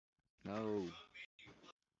No.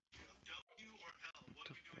 What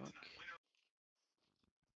the fuck?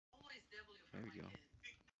 There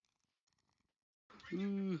we go.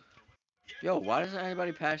 Ooh. Yo, why doesn't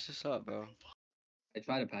anybody patch this up, bro? I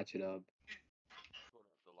try to patch it up.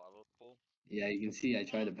 The lava pool? Yeah, you can see I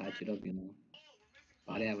tried to patch it up, you know.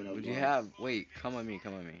 But I didn't have enough Would you blocks. have? Wait, come with me,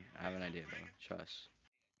 come with me. I have an idea, bro. Trust.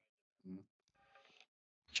 Mm.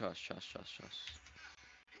 Trust.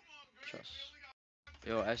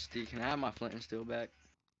 Yo, SD, can I have my flint and steel back?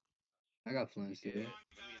 I got flint Yeah. still.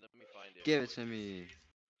 Let me find it. Give it to me.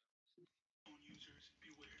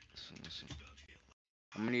 Listen.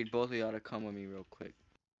 I'm gonna need both of y'all to come with me real quick.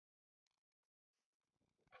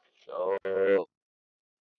 So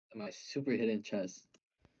My super hidden chest.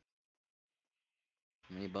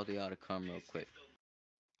 I need both of y'all to come real quick.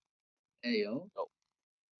 Hey, yo.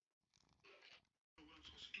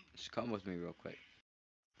 Just come with me real quick.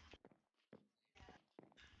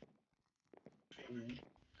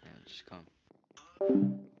 Yeah, just come.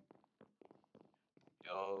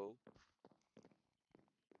 yo.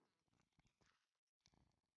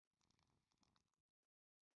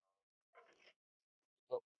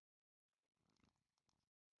 Oh.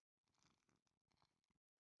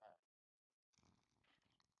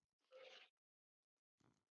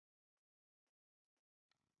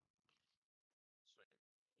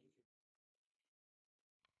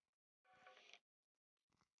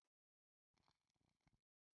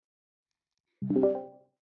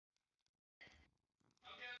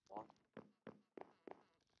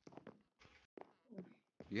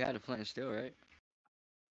 You had a flint and steel, right?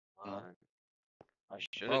 I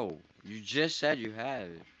should. Oh, you just said you had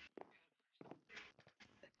it.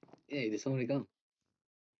 Hey, did somebody come?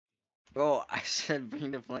 Bro, I said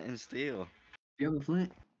bring the flint and steel. You have a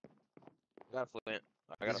flint? I got flint.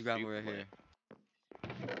 I got This a gravel few right flint.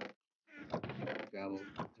 here. Gravel.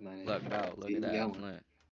 Mine. Look, bro, look See, at you got that one. flint.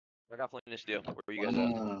 I got flint and steel. Where you guys at?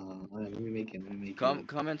 Wow. Alright, let me make it.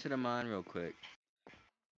 Come into the mine real quick.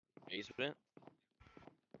 Basement?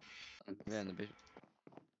 Yeah, in the basement.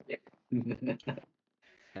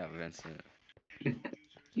 Yeah, Vincent.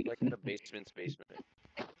 Like the basement's basement.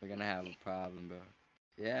 We're gonna have a problem, bro.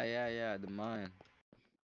 Yeah, the mine.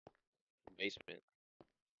 Basement.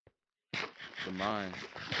 The mine.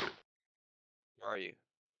 Where are you?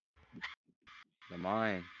 The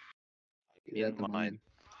mine. Is that the mine. mine?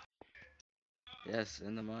 Yes,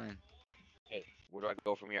 in the mine. Okay, where do I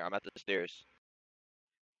go from here? I'm at the stairs.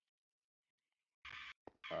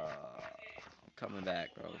 I'm coming back,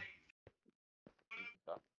 bro.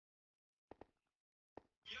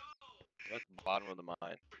 That's the bottom of the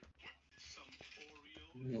mine.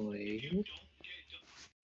 No way.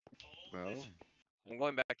 Bro, I'm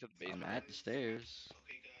going back to the I'm basement. at the stairs.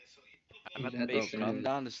 I'm at Who's the at the Bro, basement. come stairs?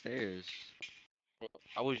 down the stairs.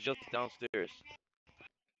 I was just downstairs.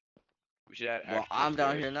 We should add Well, actual I'm down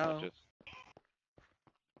stairs, here not now. just-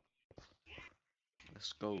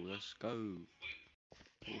 Let's go.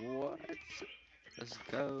 What? Let's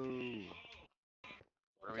go.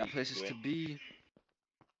 What are Got we places to doing? be.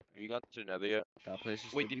 You got to Nether yet? Got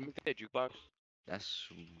places Wait, to did you be. make that jukebox? That's...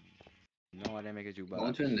 No, I didn't make a Going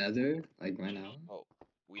jukebox. to Nether? Like right now? Oh,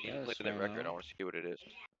 we need to Yes, play that right record. now. I want to see what it is.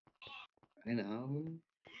 Right now?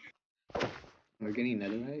 We're getting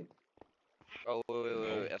Netherite? Oh,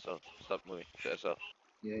 wait, No. SL. Stop moving. To SL.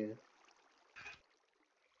 Yeah.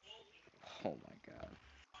 Oh my god.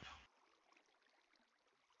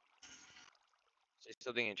 Say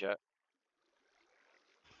something in chat.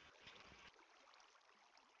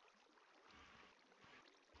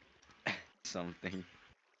 Something.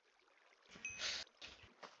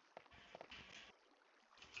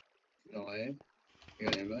 No way. You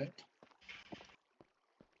got an invite?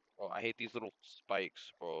 Oh, I hate these little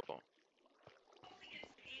spikes, bro. Don't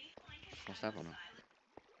step on them.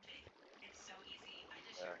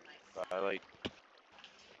 Yeah, I like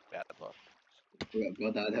bad luck.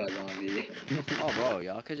 Bro, that was on me. Oh, bro,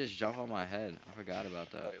 y'all could just jump on my head. I forgot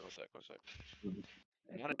about that. Wait, one sec.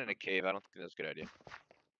 I'm not in a cave. I don't think that's a good idea.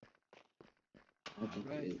 I think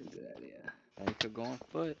Alright. it is a good idea. Then you could go on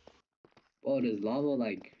foot. Oh, there's lava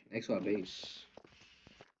like next to our base.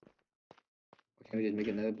 Or can we just make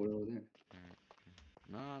another board over there?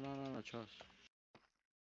 No, trust.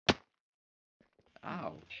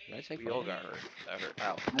 Ow. Did I take We all fire? got hurt. That hurt.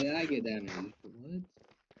 Ow. How did I get damaged? What?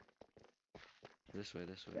 This way.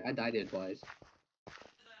 I died there twice.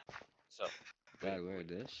 So. God, where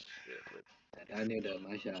this? Yeah, I died near the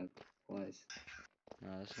mine shaft twice. No,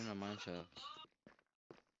 this isn't a mine shaft.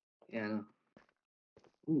 Yeah, I know.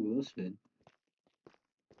 Ooh, real spin.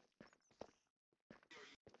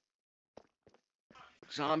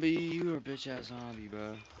 Zombie, you are a bitch ass zombie,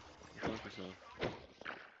 bro. Fuck yourself.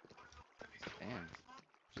 Damn.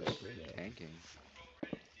 Just tanking.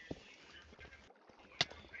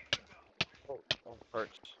 Oh,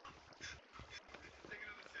 hurts.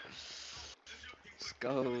 Let's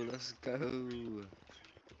go. Let's go.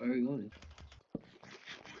 Where are we going?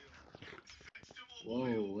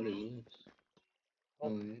 Whoa, what is this?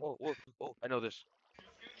 Oh, Oh, yeah. oh, I know this.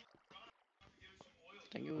 I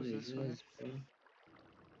think it What was is this way. this, bro?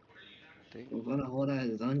 Think, We're gonna hold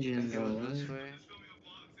that dungeon, think it bro. was this way.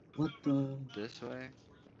 What the? This way.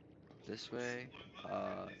 This way.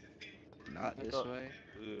 Not I this thought, way.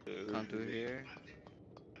 Come through here.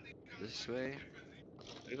 This way.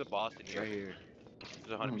 there's a boss in here. Right here.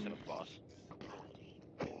 There's 100% a boss.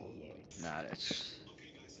 Nah, that's. There's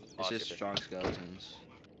a It's boss just here. strong skeletons.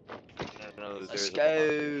 No, there Let's is a boss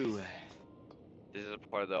here. go. This is a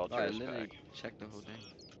part of the Oh, I Alterna's literally pack. checked the whole thing.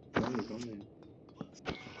 Come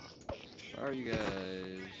Where are you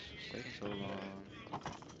guys? It's taking so long.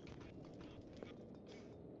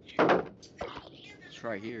 It's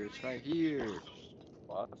right here. It's right here.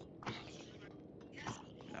 Boss?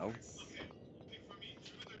 No.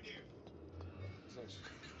 There's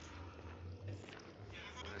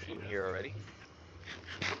loot here already.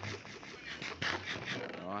 I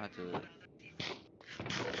don't have to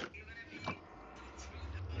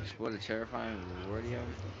explore the terrifying Wardium,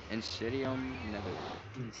 Insidium, Nether.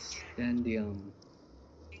 Incendium.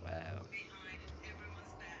 Wow.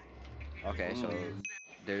 Okay, so Oh,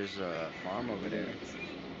 there's a farm over there. let's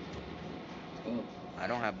go. I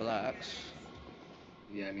don't have blocks.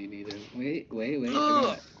 Yeah, me neither. Wait, I Ugh!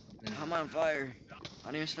 got. I'm on fire. I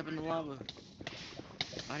didn't even step in the lava.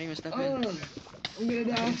 I didn't even step in. Oh, I'm gonna I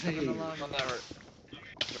didn't die. even step in the lava. Oh, that hurt.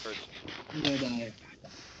 That hurts. I'm gonna die.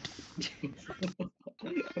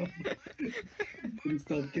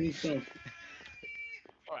 Give me stuff.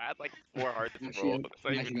 Oh, I had like 4 hearts, I'm bro. actually, That's not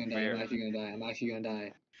I'm actually even gonna die. fair. I'm actually gonna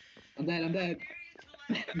die. I'm dead.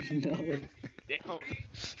 No. Damn.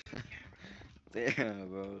 Damn,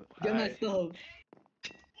 bro. Get my Alright. stuff.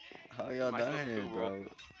 How y'all My stuff too, dying, bro. bro?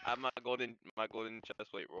 I have my golden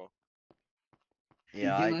chest plate, bro.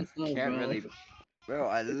 Yeah, Get I my stuff, can't bro. really. Bro,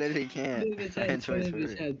 I literally Put can't. it in the chest. Find Put it choice in the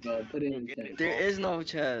food. chest, bro. Put it Go in the get chest. it, There bro. is no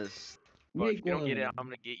chest. Bro, if Make you don't get it, one. I'm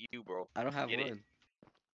gonna get you, bro. I don't have Get it. wood.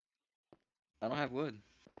 I don't have wood.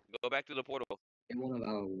 Go back to the portal. Get one of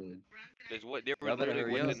our wood. There's wood. There Y'all was better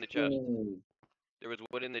literally hurry wood up. in the chest. Good. There was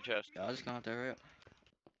wood in the chest. Y'all just gonna have to hurry up.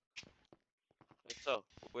 Like so.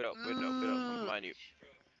 Wait up. I'm behind you.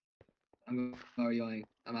 I'm already going.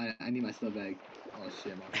 I need my stuff back. Oh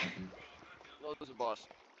shit, my captain. No, there's a boss.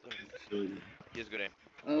 He has good aim.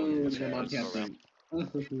 Oh, Yeah, the mob chest. Go around. captain. Oh.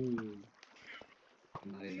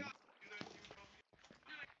 I'm not in.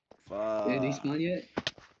 Did they Fuck. spawn yet?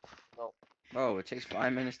 Bro, it takes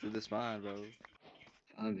 5 minutes to despawn, bro.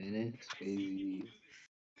 5 minutes, baby.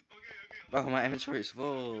 Bro, my inventory is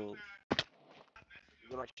full.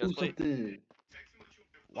 Get my Do chest plate. something.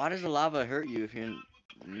 Why does the lava hurt you if you're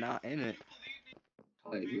not in it?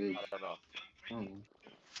 Like, glitch. I don't know. I don't know.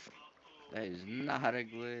 That is not a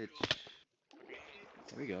glitch.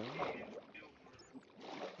 There we go.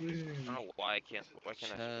 I don't know why I can't. Why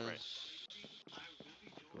can't I see right?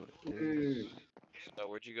 What Where? this? So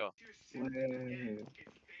where'd you go? Where?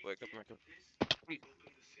 Wait, come here.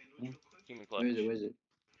 Huh? Human clutch. Where is it?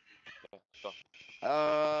 Yeah, go.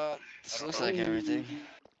 This don't looks know. like everything.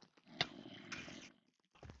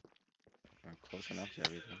 Or close enough to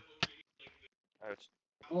everything. Alright.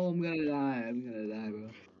 Oh, I'm gonna die, bro.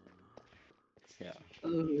 Yeah.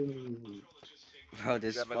 Oh. Bro,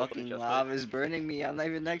 this Grab my golden fucking chest lava is burning me. I'm not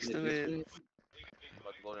even next Yeah, to this it. way?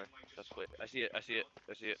 About to go in there. Chest plate. I see it. I see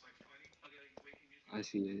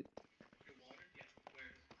it.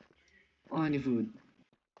 Oh, I need food.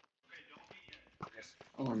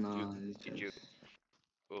 Oh, no, it's Get you. just...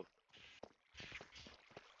 Ooh.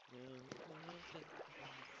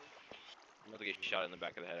 I'm about to get shot in the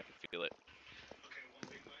back of the head. I can feel it.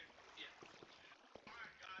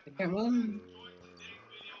 I can't run.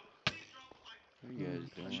 What are you guys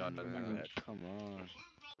doing, Shot in the back of the bro? head. Come on.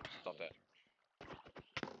 Stop that.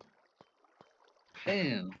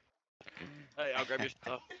 Damn. Hey, I'll grab your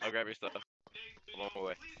stuff. I'm on my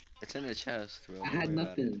way. It's in the chest, bro. I Don't had worry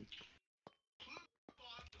about it. nothing.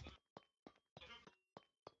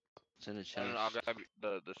 It's in the chest. No, I'll grab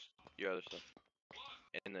your other stuff.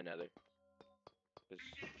 In the nether. Because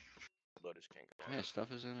Lotus can't go. Yeah,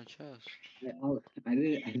 stuff is in the chest. I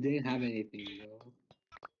didn't have anything, bro.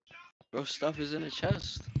 Bro, stuff is in the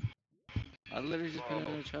chest. I literally just put it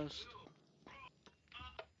in the chest.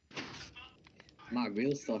 My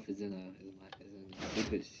real stuff is in a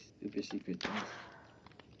super secret thing.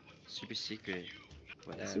 Super secret.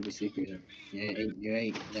 What That's that? super secret. Yeah, you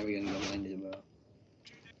ain't never gonna go find it, bro.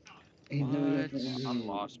 Ain't never What? gonna find I'm it.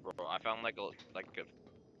 lost, bro. I found like a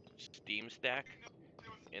Steam stack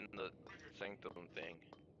in the Sanctum thing.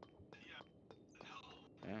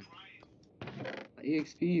 Damn.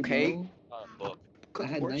 EXP, Okay. bro. Book. I Cook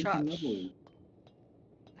had pork 19 chops. levels.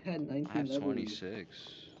 I had I 19 have levels. 26.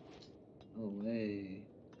 No way.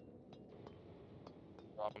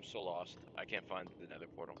 Bro, I'm so lost. I can't find the Nether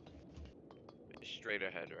portal. It's straight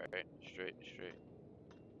ahead, right?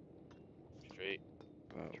 Straight.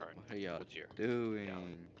 Bro, Turn. what are y'all What's here? doing?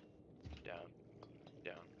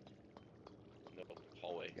 Down. No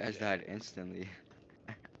hallway. You guys died instantly.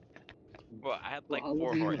 Bro, I had Well, like I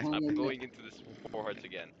 4 wasn't even hearts. on I'm the going into this 4 hearts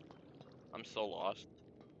again. I'm so lost.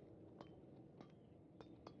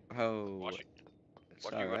 Oh, Watch, it's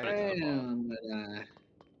watch me run alright. into the boss. Damn, but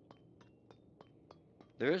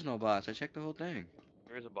There is no boss. I checked the whole thing.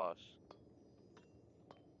 There is a boss.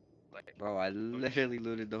 Like, Bro, I literally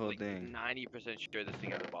looted the whole like thing. 90% sure this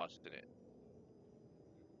thing has a boss in it.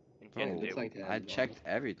 Bro, Enchanted looks table. like it has I a boss. checked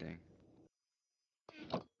everything.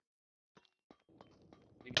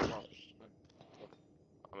 Leave me alone.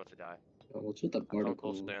 I'm about to die. Oh, what's with the I found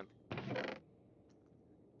particle? coal stand.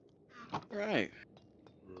 Right.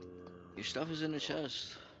 Your stuff is in the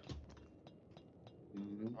chest.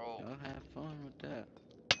 Mhm. Bro, Y'all have fun with that.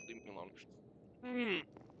 leave me alone. Mm.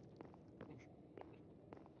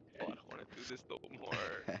 Oh, I don't want to do this no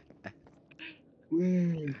more.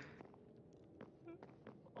 Where?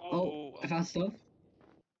 Oh, Oh, I found stuff.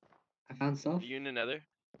 I found stuff. are you in the Nether?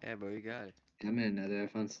 Yeah, bro, you got it. I'm in another. I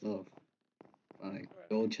found stuff. Like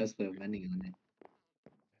gold chest plate with vending on it.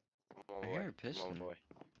 I'm on I my hear way. a I'm on piston. my way.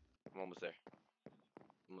 I'm almost there.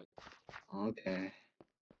 I'm like, Okay.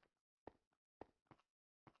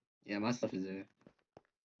 Yeah, my stuff is there.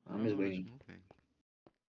 I I'm don't just know what's waiting. moving.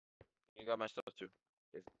 you got my stuff too.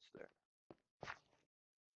 It's there.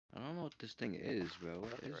 I don't know what this thing is, bro.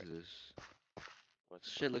 What That's is right. this? What's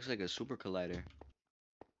This shit looks like a super collider.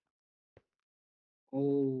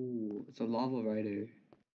 Oh, it's a lava rider.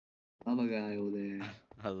 Lava guy over there.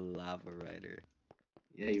 A lava rider.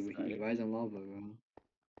 Yeah, he Rider? rides on lava, bro.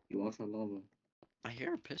 He walks on lava. I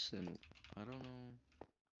hear a piston. I don't know.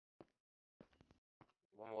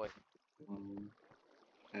 One way.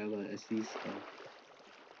 I have a SC stuff.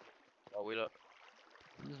 Oh, wait up.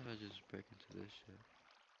 What if I just break into this shit?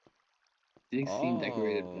 16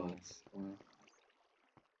 decorated Oh. pots.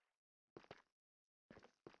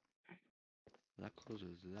 That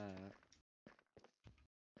closes that.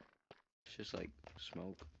 It's just like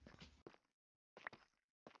smoke.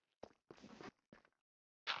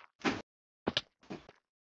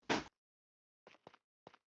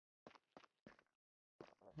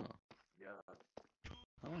 Huh. Yeah.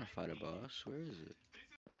 I wanna fight a boss. Where is it?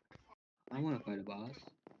 I want to fight a boss.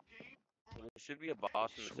 There should be a boss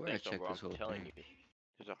in the Swear I Sanctum, checked bro. this I'm whole telling thing. you.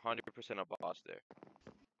 There's 100% a boss there.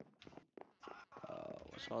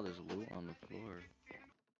 What's all this loot on the floor?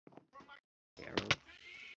 Arrows?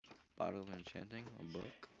 Bottle of enchanting? A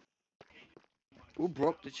book? Who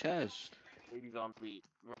broke the chest? Baby zombie.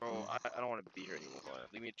 Bro, I don't want to be here anymore.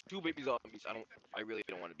 Leave me 2 baby zombies. I really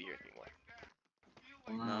don't want to be here anymore.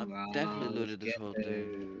 Nah, Wow, I've definitely let's looted this get whole there.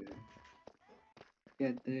 thing.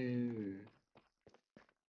 Get there.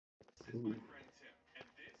 Ooh.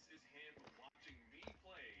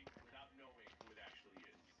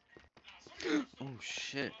 Oh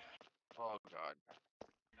shit. Oh god.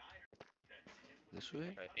 This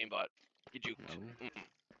way? Okay, aimbot. Get you. No.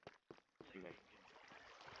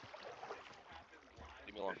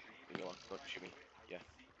 Leave me alone. Leave me alone. Don't shoot me. Yeah.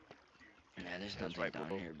 Yeah, there's That's nothing right, down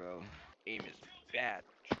bro. here, bro. Aim is bad.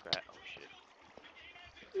 Oh shit.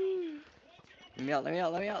 Let me out, let me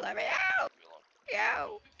out, let me out, let me out! Leave me alone.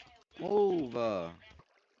 Yo! Move!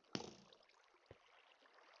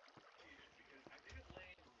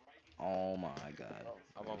 Oh my god. Oh,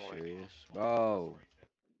 I'm Are on you my way. serious? Bro!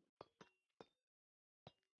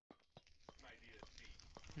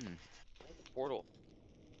 Portal.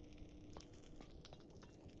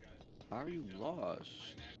 How are you lost?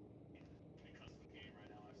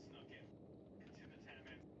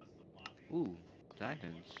 Ooh,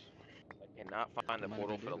 diamonds. I cannot find the What mind if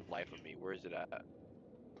portal I for do? the life of me. Where is it at?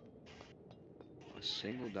 A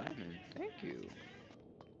single diamond. Thank you.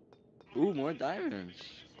 Ooh, more diamonds.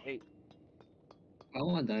 Hey, I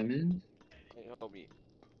want diamonds. hey, help me.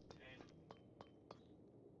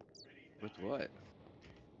 With what?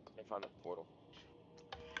 I found the portal.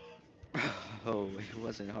 Oh, it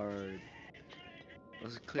wasn't hard. It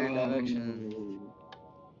was a clear direction.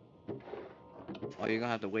 Oh, you're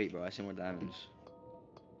gonna have to wait, bro. I see more diamonds.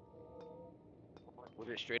 Was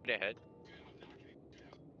it straight ahead?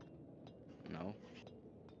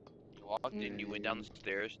 walked in, you went down the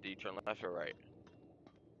stairs. Did you turn left or right?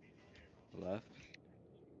 Left.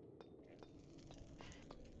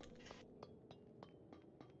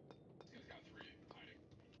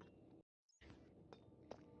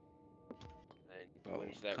 And you Bro, went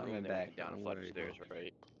into that coming room, then back. went down a Don't flight of worry, stairs, bro.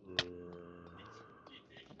 right?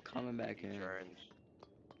 I'm coming back You in. turned.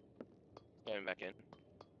 Coming back in.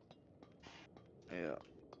 Yeah.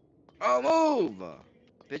 Oh, move!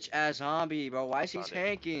 Bitch ass zombie, bro. Why is he Found it.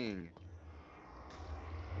 tanking?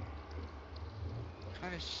 What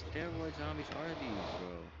kind of steroid zombies are these,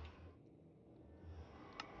 bro?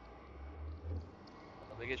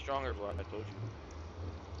 They get stronger, bro. I told you.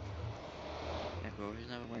 Hey, bro, he's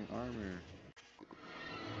not wearing armor.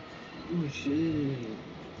 Oh shit.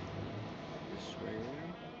 This way.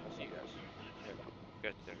 I see you guys. Yeah. You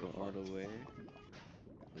guys didn't Go go all far. the way.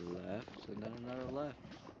 Left, and then another left.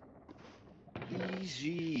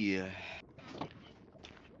 Easy.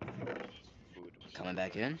 Food. Coming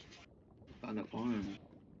back in. Found a farm.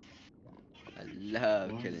 I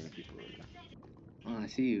love Wow. killing people. Oh, I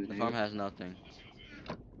see you. The Nigga. farm has nothing.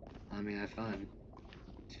 I mean, I found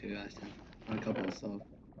two last time. Found a couple of stuff.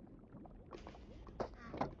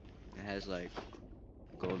 It has like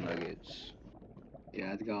gold nuggets.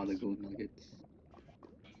 Yeah, I got all the gold nuggets.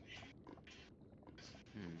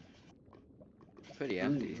 Pretty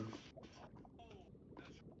empty.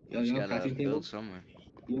 Yo, You just you have a gotta crafting table? build somewhere.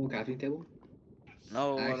 You have a crafting table?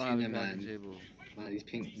 No, I don't have a Actually, crafting man. table. Wow, these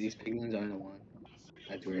piglins aren't the one.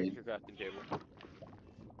 That's Take weird. your crafting table.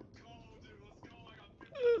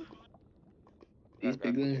 These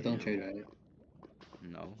Grab crafting piglins don't table. trade, right?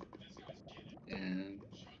 No. And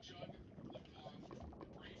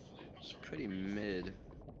It's pretty mid.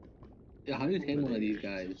 yeah, how do you tame one of these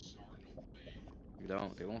There. guys? You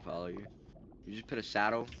don't. They won't follow you. You just put a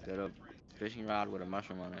saddle, get a fishing rod with a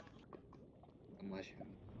mushroom on it. A mushroom.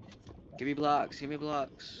 Give me blocks. Give me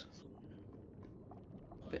blocks.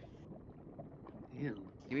 Damn.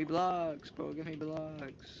 Give me blocks, bro. Give me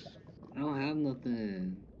blocks. I don't have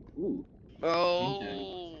nothing. Ooh.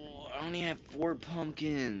 Oh, I only have 4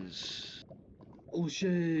 pumpkins. Oh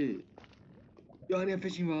shit. Yo, I need a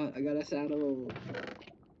fishing rod. I got a saddle.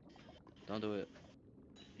 Don't do it.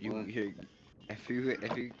 What? If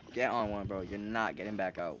you get on one, bro, you're not getting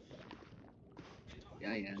back out.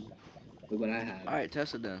 Yeah, I am. Look what I have. All right,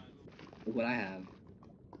 test it then. Look what I have.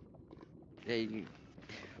 Yeah, you.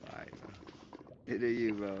 All right, bro. It is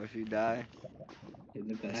you, bro. If you die, Hey,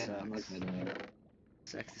 look what that I have. I'm not sucks. gonna die.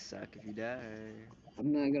 Sucks to suck if you die.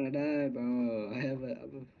 I'm not gonna die, bro. I'm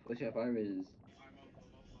a push up virus.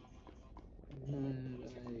 I'm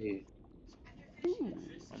not gonna die. Ooh,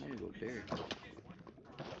 I'm gonna go there.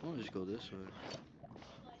 I'm gonna just go this way.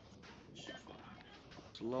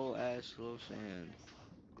 Slow ass, slow sand.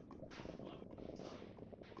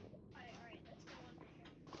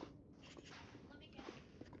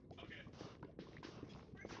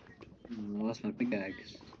 I lost my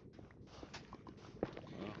pickaxe.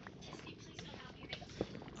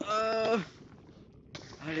 How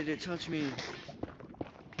did it touch me?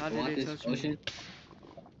 How You did want it this touch potion? me?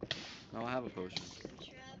 No, I have a potion.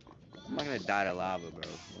 I'm not gonna die to lava, bro.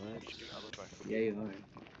 What? I look like Yeah, you are.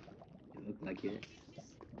 You look like it.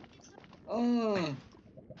 Oh!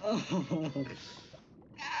 Oh!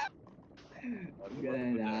 I'm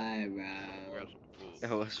gonna die, bro. grab some food.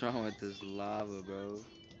 Yo, what's wrong with this lava, bro?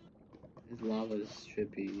 This lava's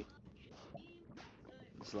trippy.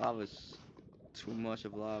 This lava's too much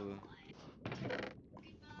of lava.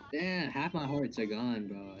 Damn, half my hearts are gone,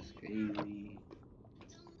 bro. It's crazy.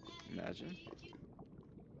 Imagine.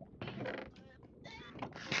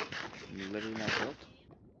 You literally not killed.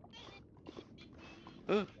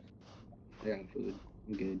 I got food.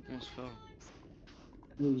 I'm good. Almost fell.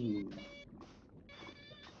 Ooh.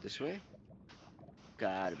 This way?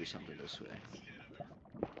 Gotta be something this way.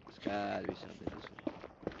 It's gotta be something this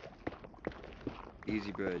way.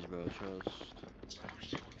 Easy bridge, bro. Trust.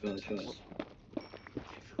 Trust.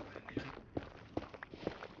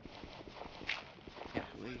 Yeah,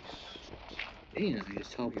 please. Damn, I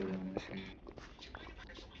just teleported on my screen.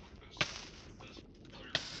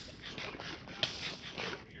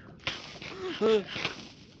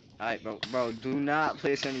 Alright, bro, do not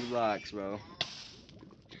place any blocks, bro.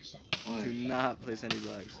 Why? Do not place any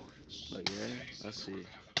blocks. Look, you ready? Let's see.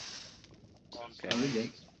 Oh, Okay. we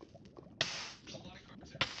good.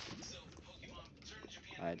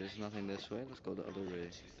 Alright, there's nothing this way. Let's go the other way.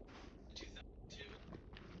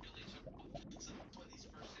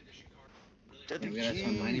 Yeah, we gotta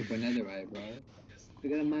start mining for netherite, bro. We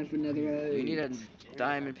gotta mine for netherite. You need a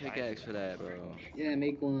diamond pickaxe for that, bro. Yeah,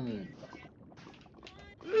 make one.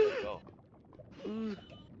 Let's go.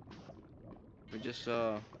 just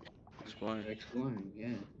exploring. We're exploring, yeah.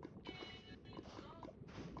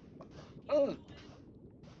 Oh!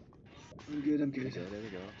 I'm good, I'm There we good. go. There we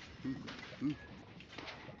go. Ooh,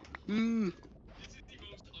 ooh, ooh.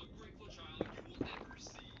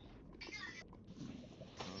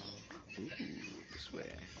 Ooh, this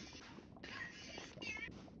way.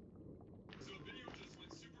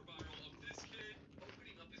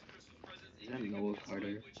 Is that Noah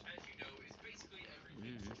Carter?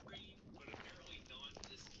 Mm.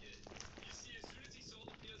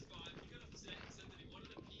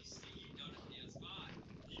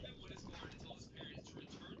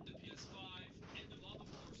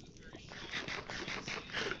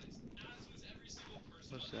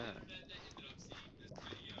 What's that?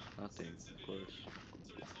 Nothing, of course.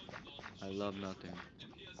 I love nothing.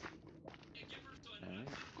 Alright.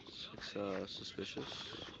 Looks suspicious.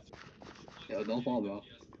 Yo, don't fall, bro.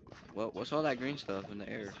 What's all that green stuff in the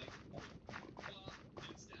air?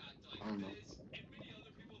 I don't know.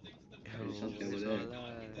 Yo, There's something what over is there. all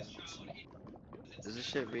that? Is this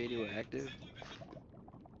shit radioactive?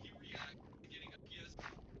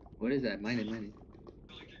 What is that? Mine it, mine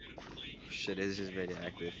Shit is just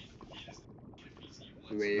radioactive. it.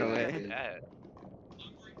 No What way. is Radioactive. that?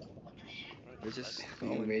 We're just Speaking of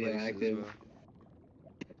going places, radioactive. bro.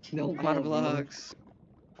 Don't I'm out of fall, bro. blocks.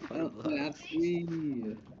 I'm out of Oh, lap blocks. 3.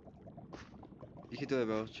 You can do it,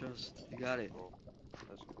 bro. Trust. You got it. Bro,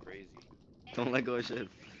 that's crazy. Don't let go of shit.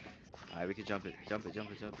 Alright, we can jump it. Jump it,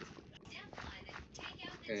 jump it, jump it.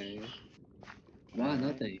 Okay. Wow, Alright.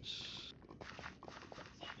 nothing.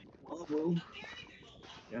 Oh, bro.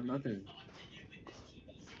 You have nothing.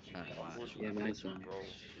 Alright, watch, Where's Yeah, watch, mine's watch, some. bro? watch.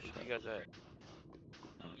 Where you guys at?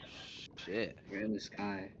 Oh, shit. We're in the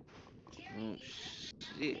sky. Oh,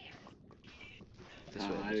 shit. This way,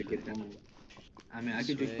 How this to way. get down? I mean, I This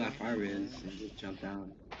could drink my way. fire res and just jump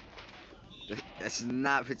down. That's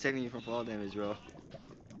not protecting you from fall damage, bro.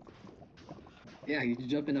 Yeah, you just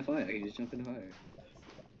jump in the fire. You just jump in the fire.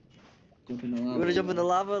 Jump in the lava. You wanna jump in the bro.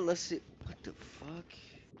 lava? Let's see. What the fuck?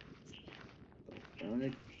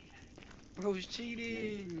 Like, Bro's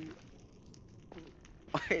cheating.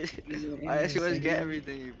 Why, Yo, why does he always get Incendium.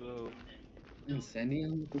 everything, bro?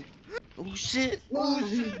 Incendium? Oh shit! No! Oh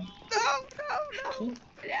shit! No! No! No!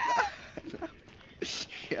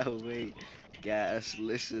 Yo, wait. Gas,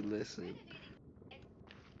 listen.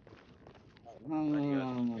 Alright, you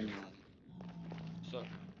guys. What's up?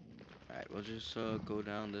 Alright, we'll just go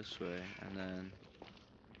down this way and then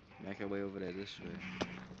make our way over there this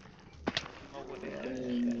way. Oh, what is that?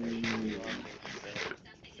 Hey.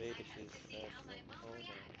 Faces fast from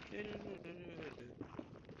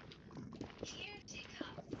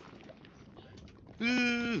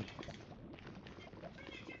Mm.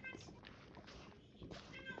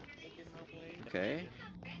 Okay.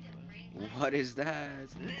 What is that?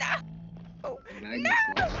 No! Magnet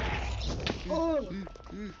slide. Oh!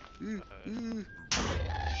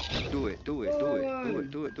 Do it. Oh!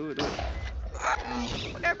 Ow.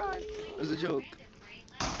 Never mind. It was a joke.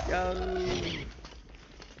 Yo.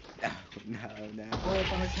 No. Oh,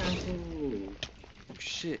 power castle! Oh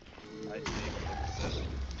shit. I think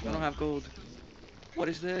I don't have gold. What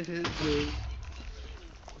is this? I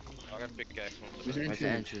got a pickaxe. Where's the Where's the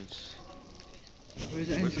entrance? entrance? Where's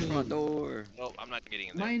the Where's the front entrance? door? Nope, I'm not getting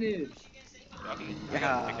in there. Mine it! I got a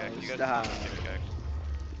Yeah, pickaxe. You guys stop. can get a pickaxe.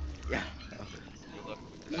 Yeah. Good luck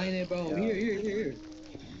with Mine it, bro! Yeah. Here!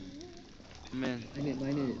 Man.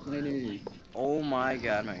 Mine it! Oh my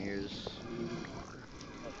god, my ears.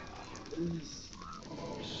 Yes.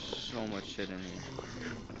 So much shit in here.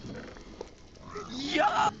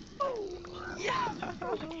 Yo!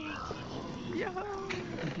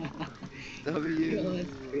 W. Yo, that's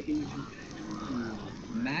crazy.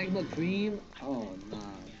 Magma cream? Oh, nah.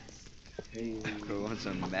 Crazy. Bro wants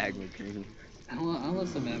some magma cream. I want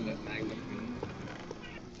some magma cream.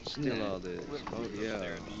 Steal Yeah. all this. Oh yeah.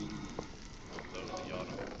 upstairs. Those y'all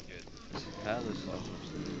don't get. There's hella stuff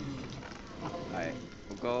upstairs. Alright,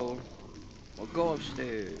 we'll go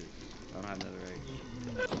upstairs. I don't have netherite.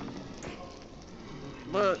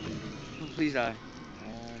 Look! Please die. Oh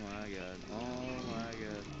my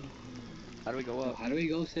god. How do we go So up? how do we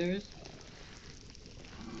go upstairs?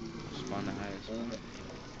 Spawn the highest one. Uh,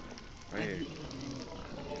 Right here.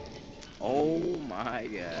 Oh my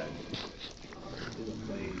god. to the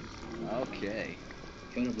blaze. Okay.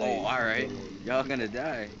 Kill the Oh, blaze. alright. Y'all gonna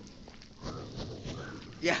die.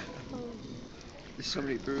 Yeah. There's so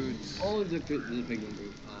many broods. Oh, there's a big one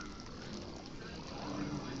group.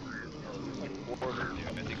 Like four of them, dude. I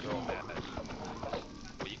think they're all mad.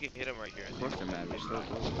 But you can hit them right here. Of course they're mad. We're still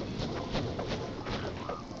close.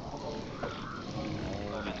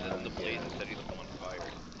 Oh, visit them the blaze instead of them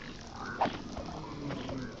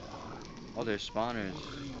Oh, there's spawners.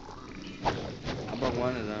 I broke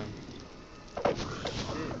one of them.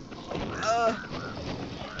 Shit.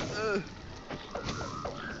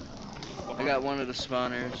 I got one of the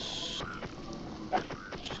spawners.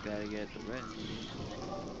 Just gotta get the rest.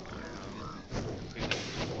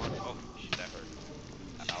 Oh, shit, that hurt.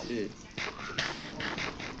 Ow. Shit.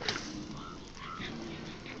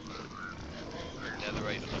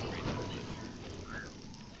 Netherite upgrade template.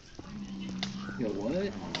 Yo, what? I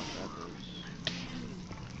don't know what that does.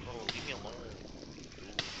 Bro, leave me alone.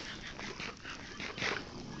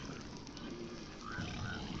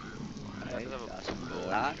 Ooh. Alright, Does have a got some bow and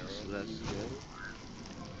blocks. arrow? Let's go.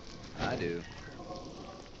 I do.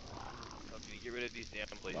 Oh, can you get rid of these damn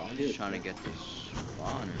Bro, places? I'm just trying to get this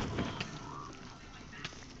spawner.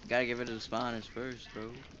 Gotta get rid of the spawners first,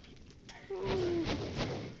 bro.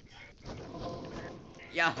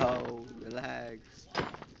 Yo, relax.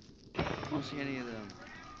 I don't see any of them.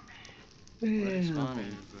 Where are the spawners,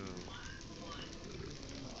 Damn. bro?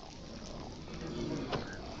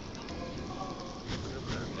 I'm gonna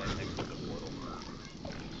put a bed next to the portal.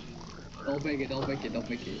 Don't break it, don't break it, don't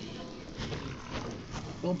break it.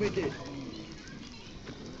 Don't break it.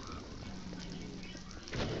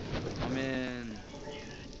 I'm in.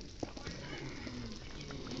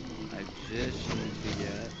 I just need to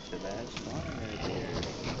get to that spawner right there.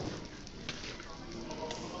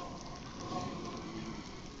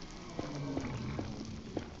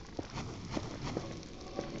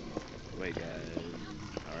 Wait, guys.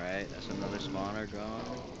 Alright, that's another spawner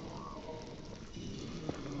gone.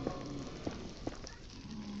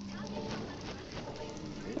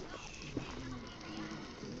 Bitch.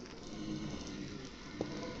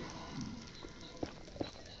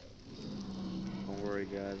 Don't worry,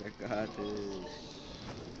 guys. I got this.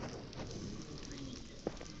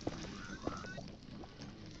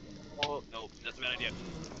 Oh, no, that's a bad idea.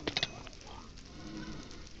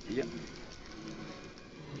 Yep.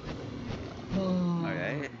 Oh.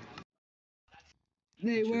 Alright.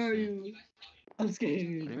 Nate, where are Interesting. you? I'm What do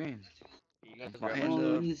you scared. mean? You I'm guys grab my fighting Oh,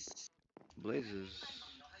 stuff. the this. blazes.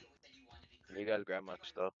 You guys grab my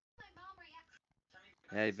stuff.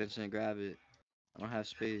 Hey, Vincent, grab it. I don't have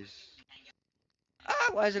space. Ah,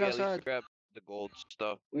 why is it Yeah, at least outside? grab the gold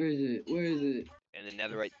stuff Where is it? Where is it? and the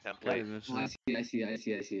netherite Grab template. it, Oh, I Vincent. see it, I see it, I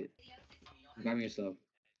see it, I see it. Grab me your stuff.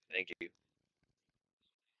 Thank you.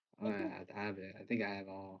 Alright, I have it. I think I have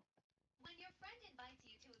all.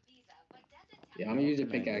 Yeah, I'm Yeah, gonna I'll use your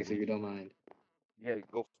connect, pickaxe if baby. you don't mind. Yeah,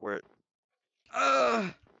 go for it.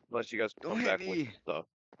 Ah! Unless you guys Don't come hit back with me! stuff.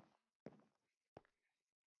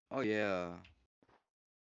 Oh, yeah.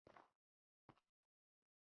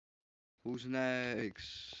 Who's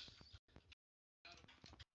next?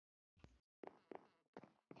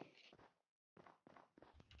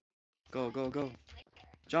 Go, go, go.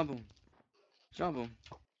 Jump him. Jump him.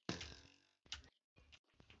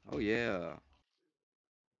 Oh, yeah.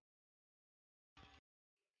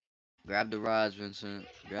 Grab the rods, Vincent.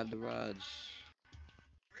 Grab the rods.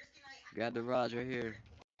 Grab the rods right here.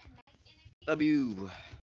 W.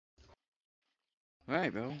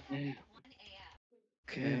 Alright, bro. Damn, damn,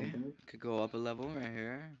 Okay. bro. Could go up a level right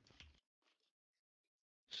here.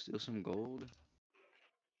 Steal some gold.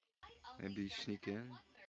 Maybe sneak in.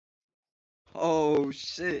 Oh,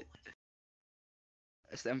 shit.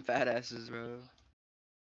 That's them fat asses, bro.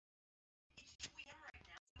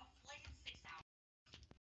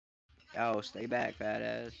 Yo, stay back, fat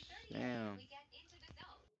ass. Damn.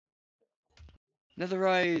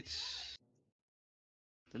 Netherite.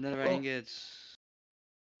 The netherite Oh, ingots.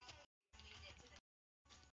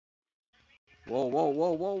 Whoa, whoa,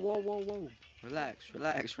 whoa, whoa, whoa, whoa, whoa. Relax,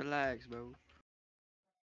 relax, relax, bro.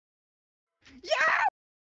 Yeah!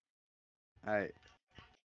 Alright.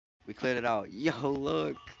 We cleared it out. Yo,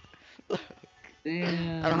 look. Look.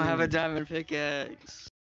 I don't have a damn. diamond pickaxe.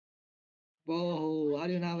 Bro, I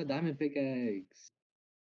do not have a diamond pickaxe.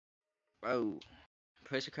 Bro,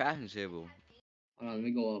 press a crafting table. Hold on, let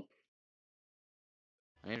me go up.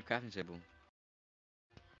 I need a crafting table.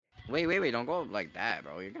 Wait, wait, wait. Don't go up like that,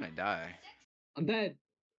 bro. You're gonna die. I'm dead.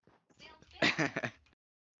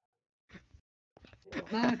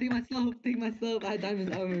 Nah, take my stuff, take my stuff. I had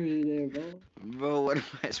diamond armor there, bro. Bro, what am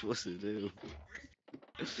I supposed to do?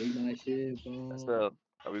 Take my shit, bro. So,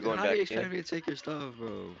 are we going How do back you in? expect me to take your stuff,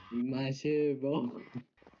 bro? Take my shit, bro.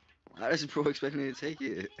 How does bro expect me to take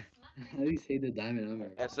it? How do you say the diamond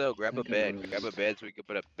armor? SL, grab a Not gonna bed. know Grab a this. bed so we can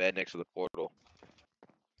put a bed next to the portal.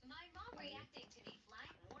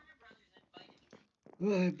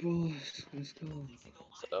 Alright, bro. Let's go.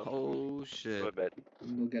 So, Oh go shit. to bed. I'm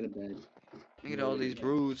gonna go get a bed. Look at all these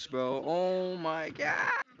broods, bro. Oh my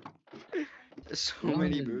god. There's so We don't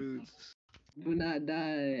many even. broods. Do not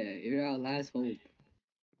die. You're our last hope.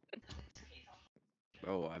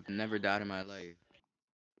 Bro, I've never died in my life.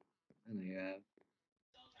 I know you have.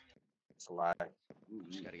 It's a lie.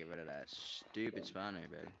 Just gotta get rid of that stupid spawner,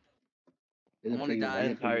 bro. There's a I'm only pig. That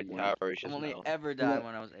There's a dying. pig entire in there. tower is I'm just only metal. ever There's died a-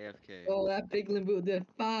 when I was AFK. Oh, that piglin built there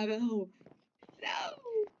 5-0. No.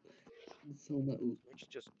 It's so not. Ooh. Which is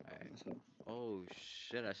just Alright. Let's go. Oh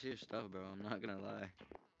shit, I see your stuff, bro. I'm not gonna lie.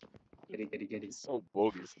 Get it. so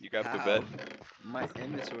bogus. You got the How? bed. My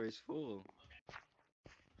inventory is full.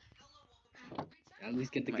 At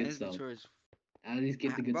least get the My good stuff. inventory is. At least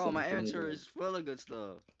get the good Bro, stuff. my before I inventory die. is full of good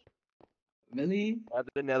stuff. Really? Have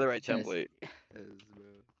the netherite Chest. template. Yes, bro.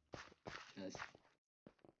 Yes.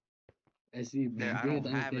 I see. There, I Bring a don't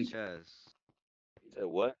diamond have a pig. chest. You said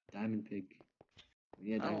what? Diamond pig.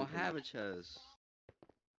 Yeah, I don't diamond pig. have a chest.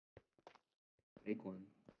 Make one.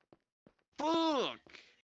 Fuck!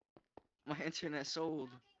 My internet sold.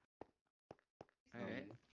 Alright. Okay.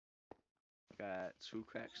 Got 2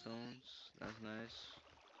 crack stones. That's nice.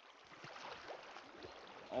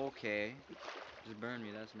 Okay. Just burn me,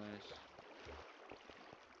 that's nice.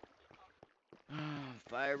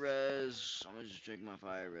 Fire res. I'm gonna just drink my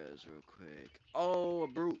fire res real quick. Oh, a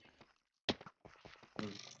brute.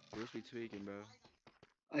 Bruce be tweaking, bro.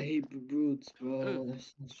 I hate brutes, bro. They're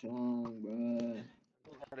so strong, bro.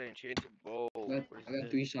 I got an enchanted bow. I got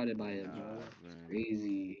 3-shotted by it, bro. I'd It's win.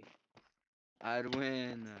 crazy. I'd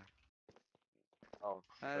win. Oh,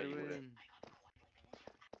 I'd no, you wouldn't. win.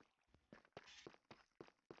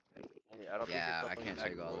 Hey, I don't think Yeah, you're I coming can't back,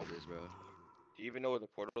 take all bro. of this, bro. Do you even know where the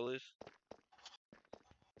portal is?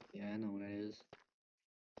 Yeah, I know what it is.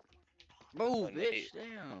 Move, Nate. bitch.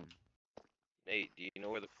 Damn. Nate, do you know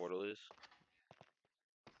where the portal is?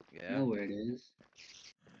 I Yeah. know where it is.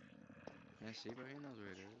 Yeah, see, bro. He knows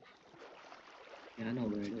where it is. Yeah, I know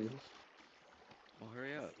where it is. Well,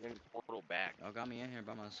 hurry up. Bring the portal back. Y'all got me in here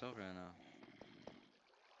by myself right now.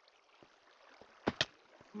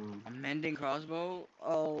 A mending crossbow?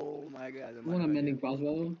 Oh my god. You want a mending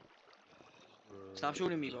crossbow? Stop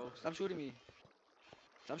shooting me, bro. Stop shooting me.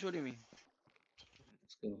 Stop shooting me.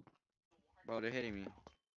 Let's go. Bro, they're hitting me.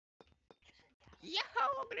 Yo,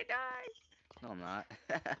 I'm gonna die. No, I'm not.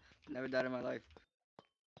 Never died in my life.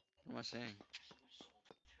 What am I saying?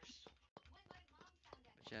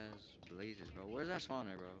 Bitch ass blazes, bro. Where's that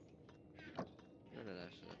spawner, bro? Get rid of that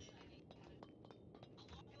shit.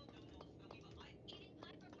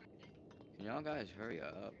 Can y'all guys hurry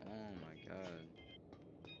up? Oh my god.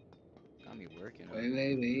 Got me working on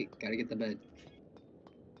it. Wait. Gotta get the bed.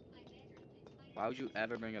 Why would you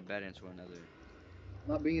ever bring a bed into another?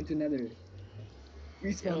 I'm not bringing it to nether.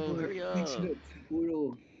 Respawn Yo, point. hurry Mix up. it up.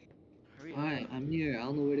 Portal. Hurry Alright, up. I'm here. I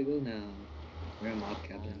don't know where to go now. Where am I,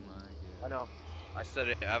 Captain? Oh my I god. know. I said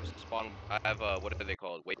it. I have spawn. I have what are they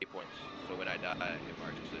called? Waypoints. So when I die, it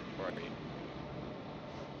marks it for me.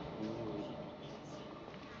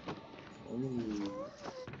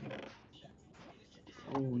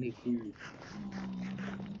 Oh, Niku.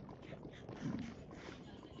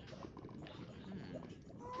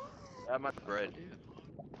 I have my bread. Dude.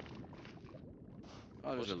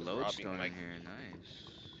 Oh, there's What's a robbing lodestone my? in here. Nice.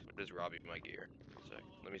 What is robbing my gear? One sec.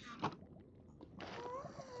 Let me.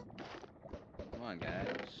 Come on,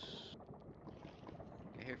 guys.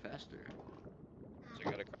 Get here faster. So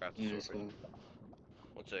I gotta craft a Yeah, sword. let's go.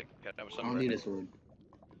 One sec. Can I have I some don't bread? need a sword.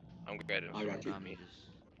 I'm getting a I sword got you. with me. Just...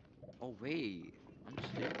 Oh, wait. I'm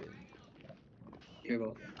stupid. Here,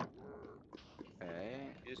 go. Okay.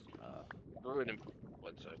 Just Uh, throw it in.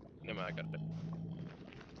 One sec. Never mind. I got it.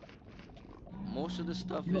 most of the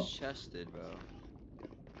stuff No. is chested, bro.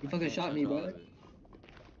 You I fucking can't shot touch me, all bro. of it.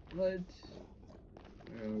 What?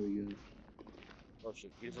 Where are we go? Oh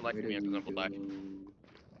shit. He doesn't like Where me do because we I'm black. go?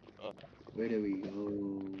 Oh. Where do we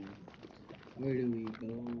go? Where do we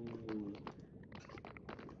go?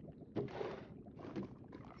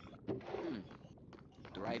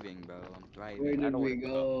 Thriving, bro. I'm Where thriving. I did know where we to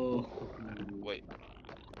go. go? Wait.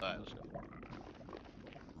 Alright, let's go.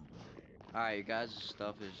 Alright, you guys'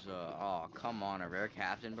 stuff is, oh, come on, a rare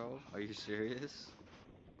captain, bro? Are you serious?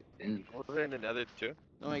 Damn. Was there in another too?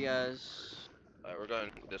 Oh, my guys. Alright, we're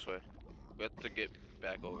going this way. We have to get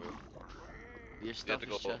back over. Your We have stuff to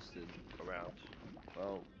is go chested. around.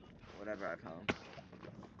 Well, whatever I found.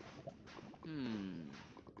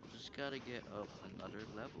 Just gotta get up another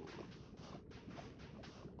level.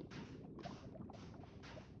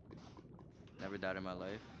 Never died in my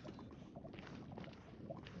life.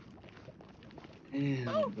 Damn,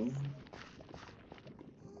 Oh! bro.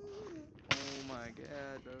 Oh my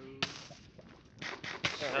god, bro.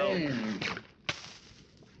 What the hell? Damn.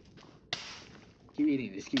 Keep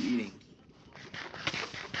eating, just keep eating.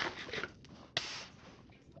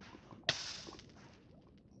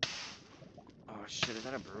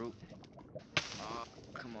 that a brute? Oh,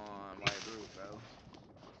 come on, why a brute, bro?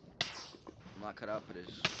 I'm not cut out for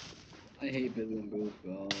this. I hate building boots,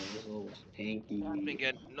 bro. It's so tanky.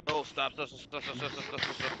 Again. No, stop, stop, stop, stop, stop, stop, stop,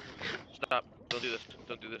 stop, stop. Stop. Don't do this.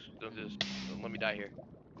 Don't do this. Don't do this. Don't let me die here.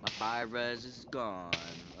 My fire res is gone.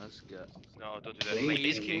 Let's go. No, don't do that. Blaze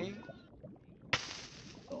Blaze King. King?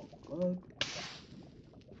 Oh, fuck. What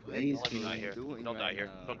Blaze Don't let me are die you King. here. doing Don't die right here.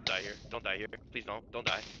 now? Don't die here. Don't die here. Please don't. Don't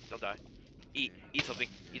die. Don't die. Eat. Eat something.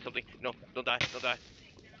 Eat something. No. Don't die. Don't die.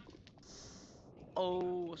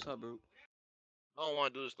 Oh, what's up, brute? I don't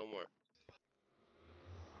want to do this no more.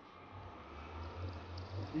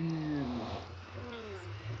 Damn.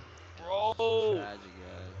 Bro. Tragic,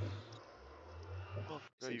 guys. Oh,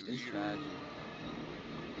 no, It's you It's just eat. tragic.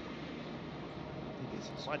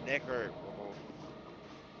 My neck hurt, bro.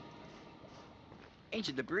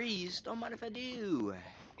 Ancient debris. Don't mind if I do.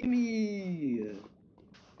 Gimme!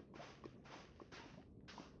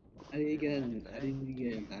 I didn't get What the I heck? didn't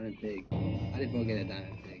get a diamond pick. I didn't both get a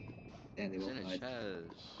diamond pick. Damn, they It's both in a died.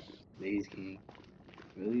 chest. Blaze King.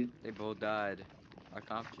 Really? They both died. Our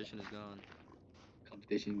competition is gone.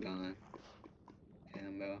 Competition gone.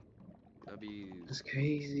 Damn, bro. W. That's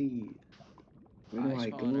crazy. Where Bye, do I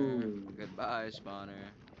spawner. go? Goodbye, spawner.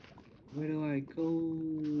 Where do I I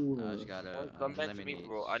go? just gotta Come back to me, eliminate.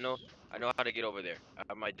 bro. I know how to get over there. I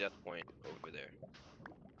have my death point over there.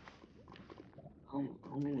 I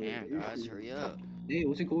don't know where Damn, it guys, is. hurry up. Hey,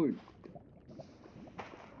 what's it called?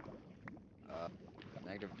 Uh,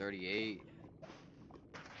 negative 38.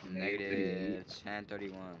 Negative Negative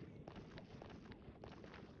 1031.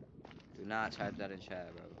 Do not type that in chat,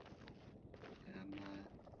 bro. I'm not.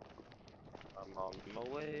 I'm on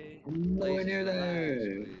my way. I'm nowhere Blazes, near relax,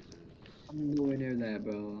 there. Blazes. I'm nowhere near that,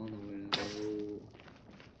 bro. I don't know where to go.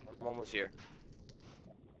 I'm almost here.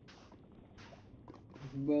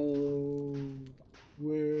 Bro,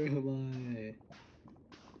 where am I?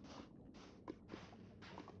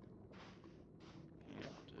 Damn,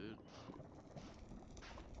 dude.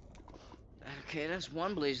 Okay, that's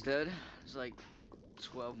one blaze dead. There's like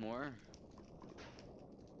 12 more.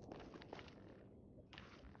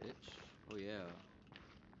 Bitch. Oh yeah.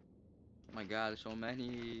 Oh my god, there's so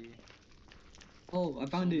many. Oh, I So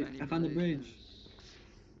found it. many I found the bridge. blazes.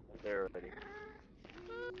 I'm there already.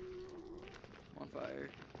 I'm on fire.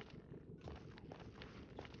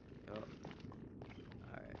 Yup.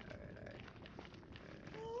 Alright, alright.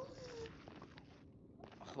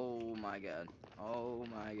 Oh my god. Oh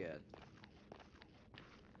my god.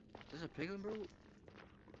 There's a piglin, bro?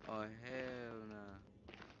 Oh hell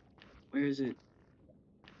nah. Where is it?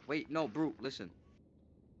 Wait, no, bro, listen.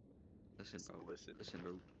 Listen, bro. Listen. Listen,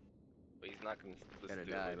 bro. But he's not gonna listen Gotta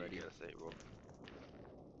to die, what buddy. you gotta say, bro.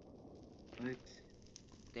 What?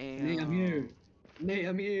 Damn. Nate, I'm here. Nate,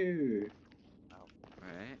 I'm here.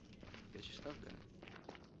 Alright. Get your stuff then.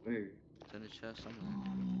 Where? It's in the chest somewhere.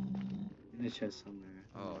 In the chest somewhere.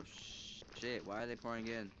 Oh shit, why are they pouring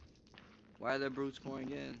in? Why are the brutes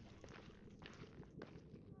pouring in?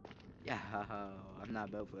 Yeah, I'm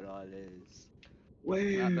not built for all this.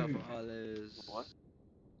 I'm not built Where? for all this. What?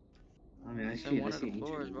 I mean, It's in one I of the see ancient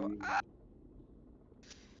floors, bro. debris.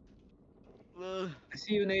 Ugh. I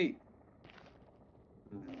see you, Nate.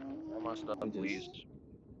 All my stuff, I just- please.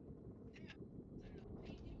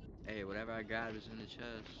 Hey, whatever I got is in the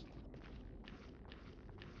chest.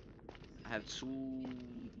 I have 2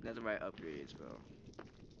 netherite upgrades, bro.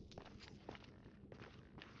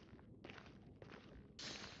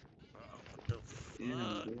 Oh, what the Damn,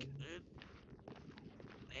 fuck, bro. dude?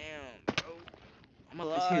 Damn, bro. I'm I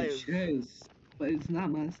see a alive. chest, but it's not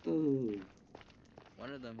my stuff.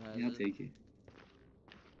 One of them has Yeah, I'll it. take it.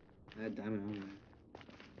 I had diamond on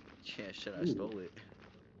Yeah, shit, I Ooh. stole it.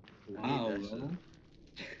 there. I need Wow, that bro.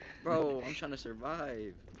 shit. Bro, I'm trying to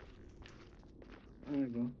survive.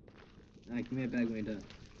 Alright, bro. Alright, give me it back when you're done.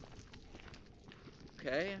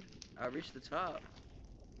 Okay, I reached the top.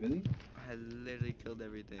 Really? I literally killed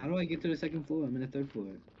everything. How do I get to the second floor? I'm in the third floor.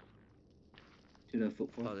 To the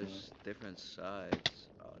fourth floor. Oh, there's different sides.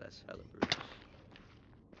 Oh, that's hella brutes.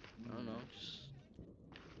 I don't know, just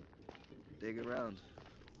dig around.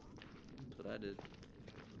 That's what I did.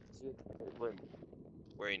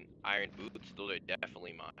 Wearing iron boots, those are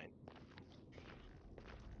definitely mine.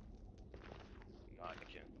 No, I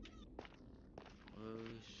can't. Oh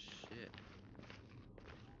shit.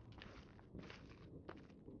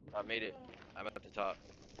 I made it. I'm at the top.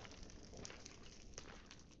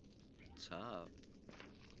 Top.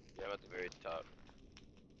 Yeah, I'm at the very top.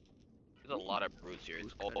 There's a lot of brutes here.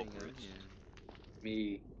 Who's It's all cutting brutes. onion?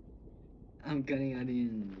 Me. I'm cutting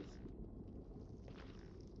onions.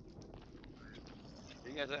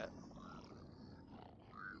 Where you guys at?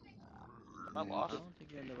 Am I I lost? don't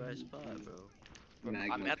think you're in the right spot, bro. Bro, I'm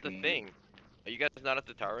Magma at the cream. thing. Are you guys not at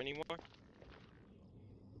the tower anymore?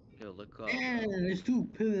 Yo, look up, Man, bro. there's two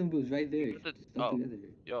pillars right there. You at the Stuck oh, together.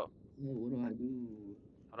 yo, Oh, what do I do?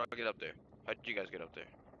 how do I get up there? How did you guys get up there?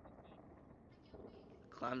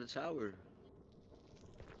 Climb the tower.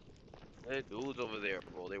 There's dudes over there,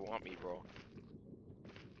 bro. They want me, bro.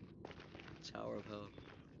 Tower of Hell.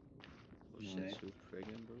 Oh shit, Alright. two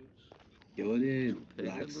friggin' brutes. Yo, it is. Two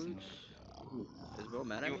piglin' Relax. brutes. Is bro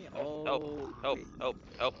mad at You me? help, Oh, help, wait. help,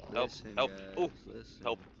 help, help, Listen, help. guys, Oh, listen.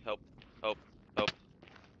 help, help, help, help,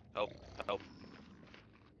 help, help.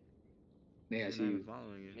 Yeah, I They're see not even you.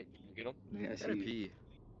 following you. You get him? Yeah, I I see gotta you. pee.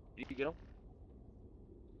 Did you get him?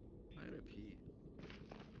 I gotta pee.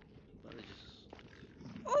 Thought I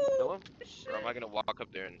just. Kill Oh him? Or am I shit! gonna walk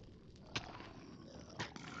up there and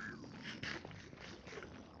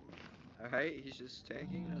Alright, he's just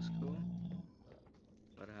tanking. That's cool.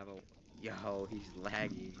 But I have a. Yo, he's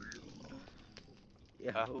lagging.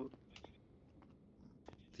 ah? Yo,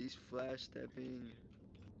 he's flash stepping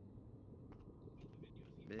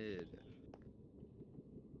mid.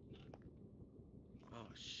 Oh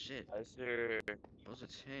shit! I sir. Bro's a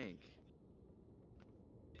tank.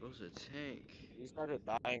 Bro's a tank. He started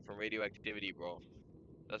dying from radioactivity, bro.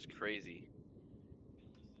 That's crazy.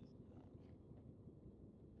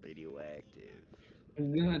 Radioactive.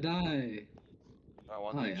 I'm gonna die. I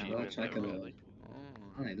want the Alright, I got achievement track that of badly.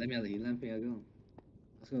 On. Alright, let me out of here. Let me go.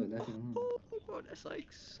 Let's go. Let me alone. Oh, bro, that's like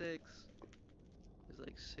six. There's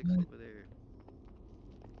like six over there.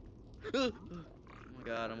 Oh my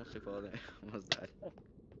god, I almost took all that. Almost died.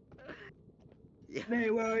 Yeah. Hey,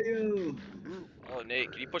 where are you? Oh,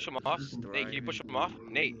 Nate, can you push him off? Just Nate, can you push thriving. him off?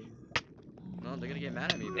 Nate, No, they're gonna get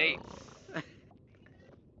mad at me, bro. Nate.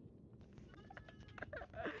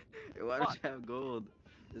 Hey, why don't Fuck. you have gold?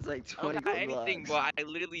 It's like I don't 20 got gold anything, blocks. bro. I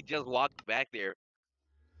literally just walked back there.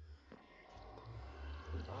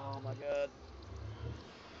 Oh my god.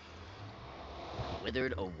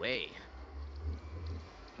 Withered away.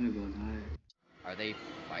 I'm gonna go die. Are they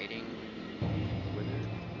fighting Withered?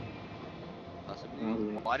 Possibly?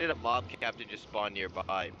 Probably. Why did a mob captain just spawn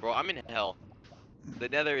nearby? Bro, I'm in hell. The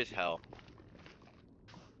nether is hell.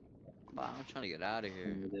 Oh, I'm trying to get out of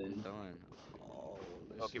here. Over I'm there. done. Oh,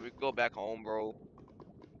 Okay, listen. we go back home, bro.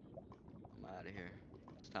 I'm out of here.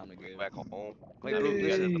 It's time to We go. go back home. Wait, I'll bro, meet you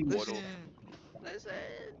guys listen, at the Hey! portal. listen, listen.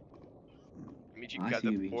 Meet you I guys see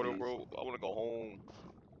at you the being portal, chased. bro. I wanna go home.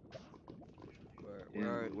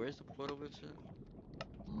 Damn. Where's the portal, Vincent?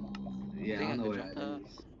 You Yeah, I think I don't know could where jump that that?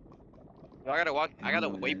 is. I gotta walk. Yeah, I I don't got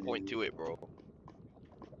know a where that waypoint is. to it, bro.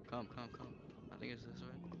 Come, come, come. I think it's this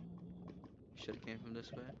way. You should have came from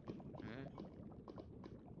this way. Alright.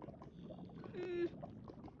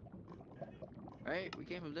 Right? We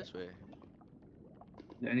came from this way.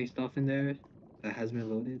 Is there any stuff in there that has been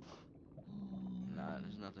loaded? Nah,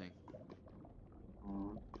 there's nothing.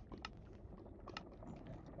 Oh.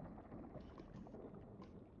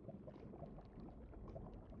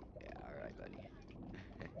 Yeah, alright, buddy.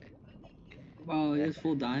 Wow, it's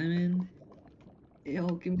full diamond? Yo,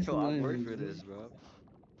 give me Bro, some I worked diamonds, for bro. this, bro.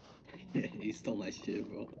 You stole my shit,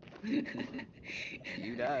 bro.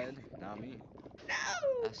 You died, not me.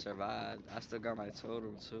 No! I survived. I still got my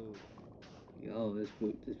totem too. Yo, this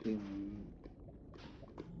thing.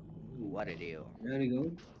 What a deal. You ready to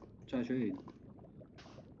go? Try trade.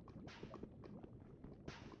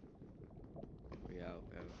 We out,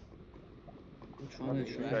 we out. I'm I'll trying to meet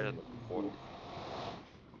you trade. guys at the portal.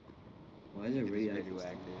 Why is it It's radioactive?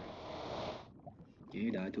 radioactive. Can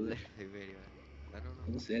you die to it? Literally radioactive. I don't know.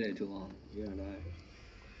 Don't stay there too long. You're gonna die.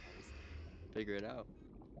 Figure it out.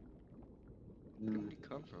 Where No. did he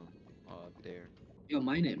come from? Oh, up there. Yo,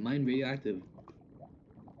 mine it. Mine radioactive.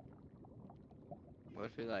 What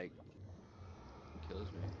if he like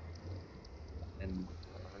kills me? And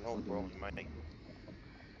I don't know, fuck bro. him. You might.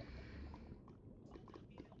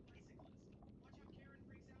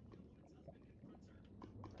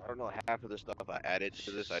 I don't know half of the stuff I added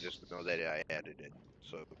to this. I just know that I added it.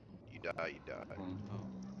 So you die, you die. Oh,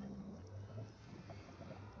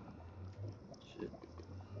 Shit.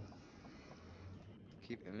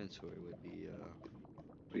 keep inventory would be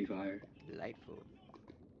Free fire. delightful.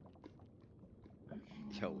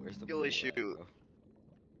 Yo, where's the Kill portal issue, at, bro?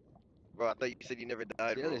 bro. I thought you said you never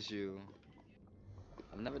died, Kill bro. issue.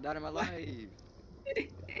 I've never died in my What? life.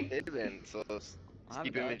 Hey, then, so I just haven't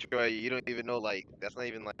keep died. inventory. You don't even know, like, that's not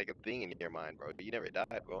even like a thing in your mind, bro. You never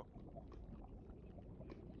died, bro.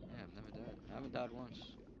 Yeah, I've never died. I haven't died once.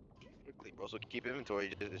 Exactly, bro. So keep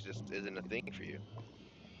inventory. It just isn't a thing for you.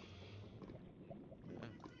 Yeah.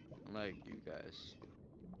 Unlike you guys.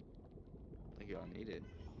 I think y'all need it.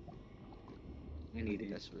 I need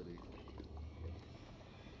it. That's really.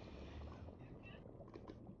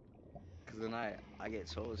 Cause then I get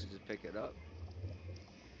told to just pick it up.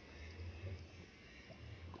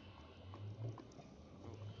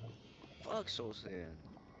 Fuck Soul Sand.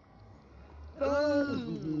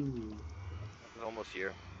 Oh, It's almost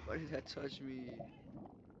here. why did that touch me?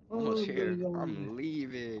 Oh, Almost here. baby. I'm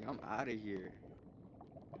leaving. I'm out of here.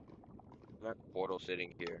 That portal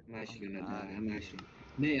sitting here. I'm actually I'm gonna die. outta I'm here. actually.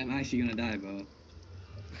 Nate, I'm actually gonna die, bro.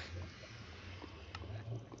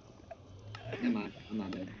 Never mind. I'm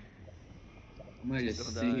not dead. I'm gonna Just just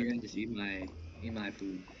don't sit die. here and just eat my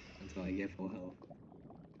food until I get full health.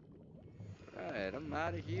 Alright, I'm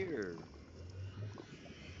out of here.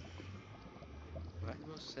 Why are you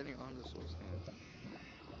both sitting on the Soul Sand?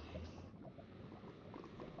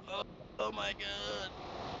 Oh my god.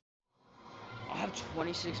 I have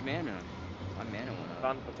 26 mana. My mana went up.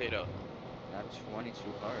 Found the potato. I have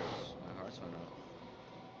 22 hearts. My hearts went up.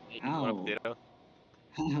 Hey, you want a Ow! potato?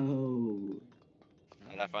 Ow!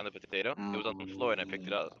 Did I find the potato? It was on the floor and I picked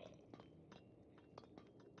it Ow! up.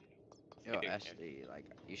 Yo, Here. Ashley, like,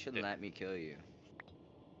 you shouldn't let me kill you.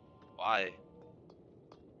 Why?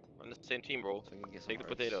 We're on the same team, bro. So we can get some Take the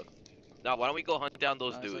hearts. potato. Now, why don't we go hunt down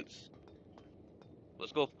those It's like, dudes?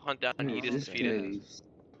 Let's go hunt down What is Edith's this Okay. potato. place?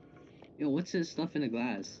 Yo, what's this stuff in the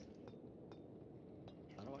glass?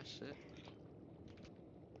 how do I sit?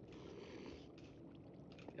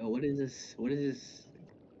 Yo, what is this? What is this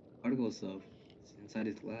particle stuff? It's inside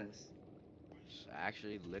this glass. It's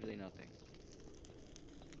actually literally nothing.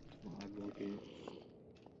 Oh, I broke it.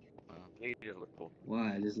 You just look cool.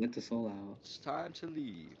 Why? Just let the soul out. It's time to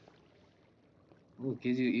leave. Oh, it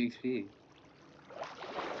gives you EXP.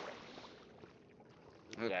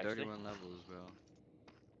 I have Yeah, actually. 31 levels, bro.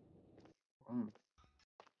 Wow.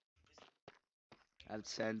 I have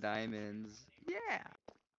 10 diamonds. Yeah.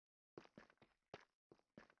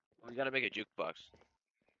 We gotta make a jukebox.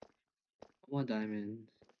 I want diamonds.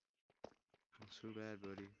 Too bad,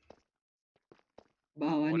 buddy.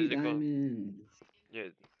 Wow, I What is need it called? diamonds. Yeah,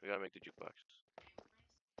 we gotta make the jukebox.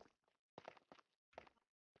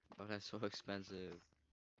 Oh, that's so expensive.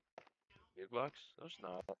 Jukebox? No, it's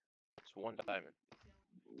not. It's one diamond.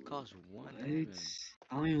 It costs one What? diamond.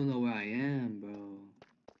 I don't even know where I am, bro.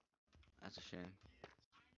 That's a shame.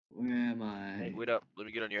 Where am I? Hey, wait up. Let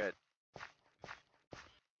me get on your head.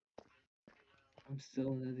 I'm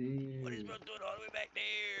still not here. What is bro doing all the way back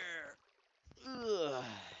there? Ugh.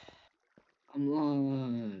 I'm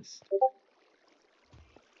lost.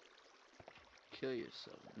 Kill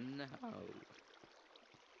yourself. No.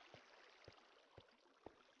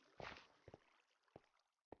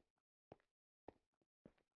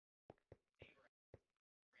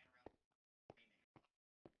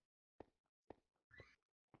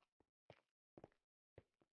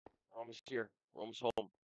 We're almost here. We're almost home.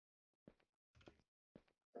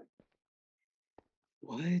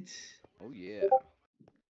 What? Oh yeah.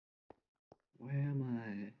 Where am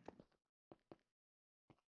I?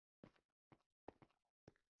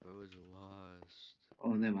 Bro is lost.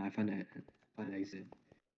 Oh, never mind. I found it. Find exit.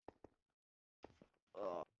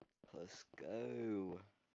 Oh, let's go.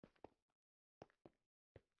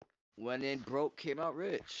 When in broke, came out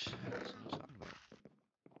rich. That's what I'm talking about.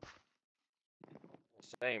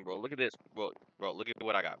 Same, bro. Look at this, bro. Bro, look at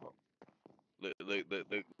what I got, bro. Look.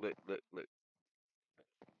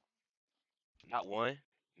 Not one,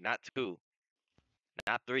 not two,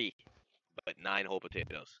 not three, but 9 whole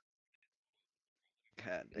potatoes.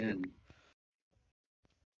 God damn. Damn.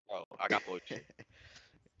 Bro, I got potion.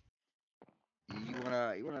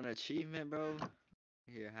 You want an achievement, bro?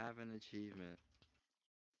 Here, have an achievement.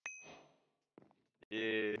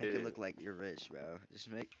 Yeah. Make it look like you're rich, bro. Just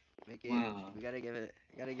make it. Wow. We gotta give it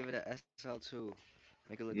a SL2.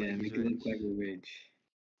 Make it look Yeah, like he's make it look rich. like we're rich.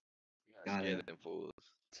 Scare Gotta. them fools.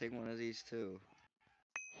 Take one of these too.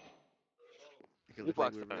 Make it look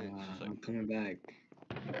like Jukebox we're time. rich. Wow, It's like, I'm coming back.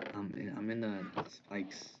 I'm in the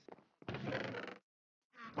spikes.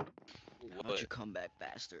 How what? about you come back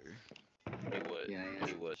faster? Need wood. Yeah, We yeah.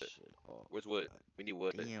 need wood. Shit. Oh, Where's wood? God We need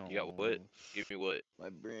wood. damn. You got wood? Give me wood. My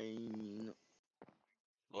brain.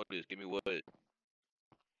 Lotus, give me wood.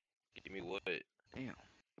 Give me wood. Damn.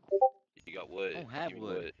 You got wood. I don't have Give me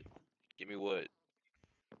wood. wood. Give me wood.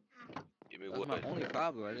 Give me That's wood. my only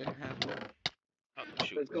problem. I didn't have wood. Oh,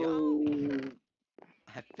 shoot. Let's bro. go.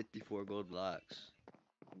 I have 54 gold blocks.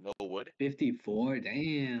 No wood. 54.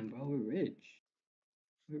 Damn, bro, we're rich.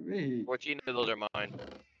 We're rich. 14 of those are mine.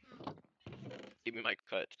 Give me my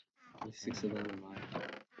cut. 6 of them are mine.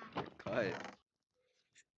 Cut.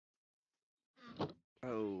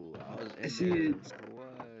 Oh, I was I in see there it. for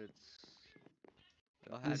what?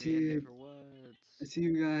 Y'all I had see me in there it. for what? I see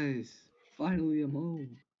you guys. Finally, I'm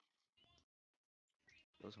home.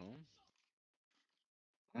 Goes home.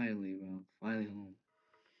 Finally, bro. Finally home.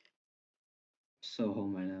 So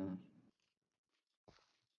home right now.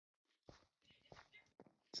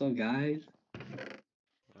 So, guys,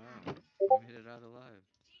 Wow. You made it out alive.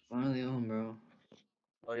 finally home, bro.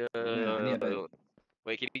 Oh yeah, Man, I need a bed.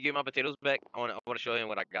 Wait, can you give my potatoes back? I wanna show him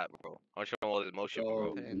what I got, bro. I wanna show him all this motion, bro.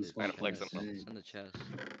 Yo, Put it in you the spawned Gotta from the flex on chest. him. side. It's in the chest.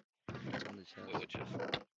 It's on the Wait, chest. which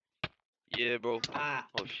is? Yeah, bro. Ah!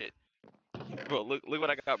 Oh shit, bro. Look what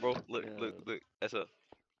I got, bro. Yeah. Look. That's a. Look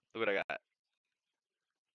what I got. What?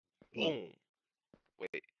 Boom.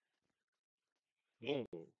 Wait. Boom.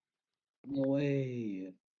 No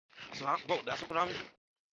way. Bro, that's what I'm.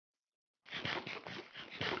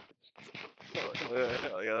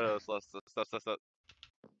 Yeah. Stop.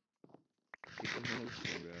 Keep the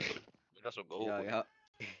motion, bro. That's what gold. Yeah,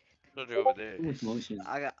 yeah. Put it over there. Too much motion.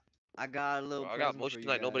 I got a little Bro, I got present for motion you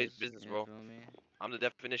like nobody's guys. business, You bro. feel me? I'm the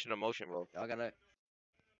definition of motion, bro. Y'all gotta.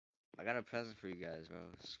 I got a present for you guys, bro.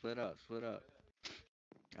 Split up, split up.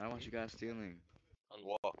 I don't want you guys stealing. On the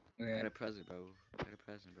wall. I Okay. got a present, bro. I got a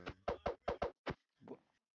present, bro.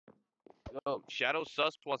 Yo, Shadow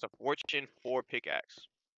Sus wants a Fortune 4 pickaxe.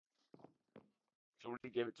 So we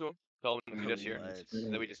give it to him. Tell him to meet us here. What? Split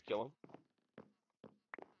Then up. we just kill him.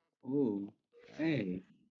 Ooh. Hey.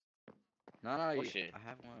 No, no, Oh shit. I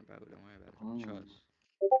have one, bro. Don't worry about it.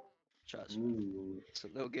 Oh. Trust, bro. Ooh. It's a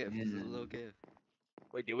little gift. It's a little Damn. gift.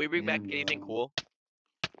 Wait, did we bring back Damn, anything bro. cool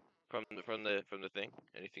from the thing?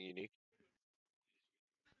 Anything unique?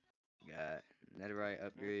 Got netherite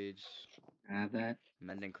upgrades, I have that.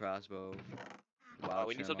 mending crossbow, wild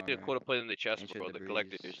We need trim something armor, cool to put in the chest, ancient bro. The debris.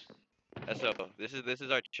 collectors. So this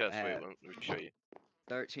is our I chest. Wait, have let me show you.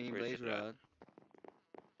 13 Where is blaze it at? rod.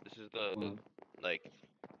 This is the Well, like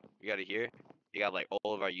you got it here. You got like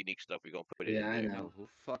all of our unique stuff. We're gonna put it yeah, in I there. know. Yo, who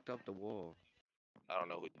fucked up the wall? I don't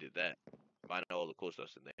know who did that. But I know all the cool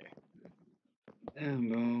stuff's in there. Damn,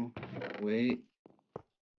 bro. Wait.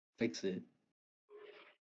 Fix it.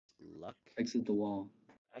 Luck. Fix it the wall.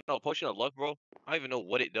 I know potion of luck, bro. I don't even know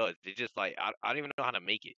what it does. It's just like I don't even know how to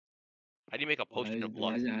make it. How do you make a Why potion is, of why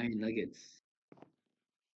luck? is there iron nuggets?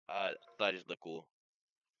 That just look cool.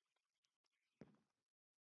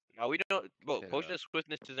 No, we don't, bro. Shut Potion up. of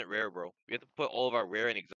swiftness isn't rare, bro. We have to put all of our rare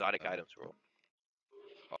and exotic items, bro.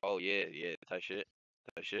 Oh yeah, type shit,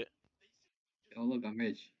 type shit. Oh, look, I'm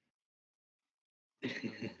rich. Let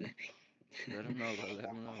him know, bro. Let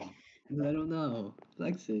him know. I don't know.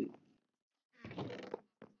 Flex it.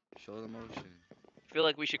 Show the motion. I feel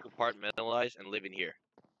like we should compartmentalize and live in here.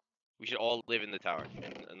 We should all live in the tower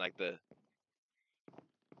and like the.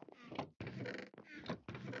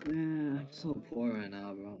 Man, I'm so poor right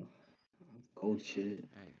now, bro. I'm cold shit.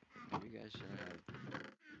 Hey, maybe you guys shouldn't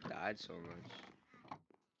have died so much.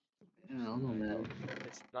 Yeah, I don't know, man.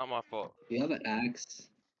 It's not my fault. Do you have an axe?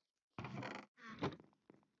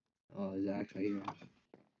 Oh, there's an axe right here.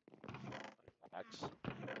 Axe.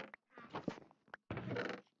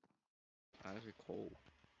 Honestly, cold.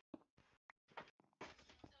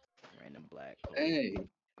 Random black coal.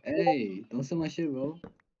 Hey, don't steal my shit, bro.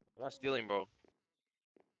 I'm not stealing, bro.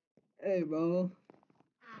 Hey, bro.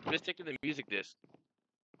 I'm just taking the music disc.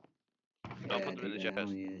 Yeah, I'll put them in the nigga, I chest.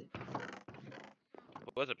 don't need it.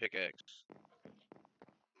 Who has a pickaxe?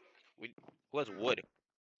 Who has wood?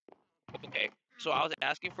 Okay, so I was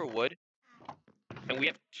asking for wood, and we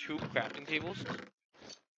have 2 crafting tables.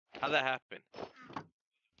 How'd that happen?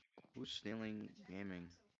 Who's stealing gaming?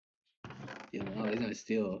 Yeah, no, he's gonna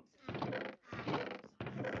steal. It's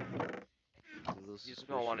a little He's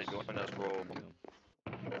gonna want to suspicious. join us, bro. Killing him.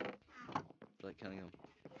 Feel like killing him.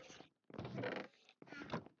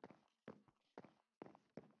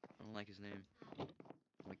 I don't like his name. I'm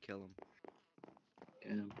gonna kill him.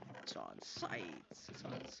 Yeah. It's on sight. It's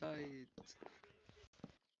on sight.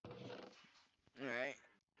 Alright.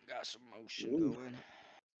 Got some motion Ooh. going.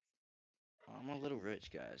 I'm a little rich,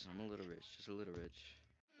 guys. I'm a little rich. Just a little rich.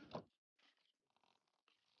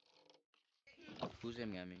 Who's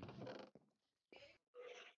aiming at me?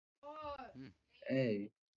 Hey,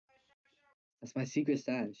 that's my secret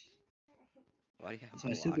stash. Why do you have That's my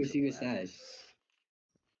blocks super of secret stash. lapis?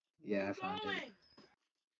 Yeah, I found it.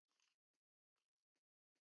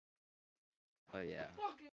 Oh yeah.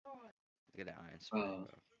 Look at that iron spike, Oh. bro.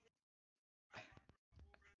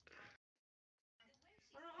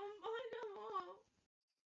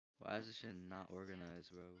 Why is this shit not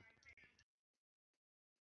organized, bro?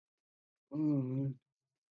 Mm.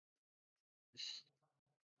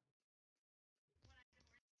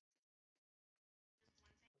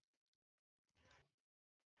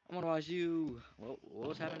 I'm gonna watch you. What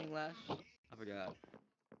was happening last? I forgot.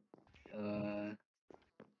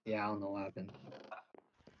 Yeah, I don't know what happened.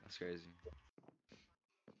 That's crazy.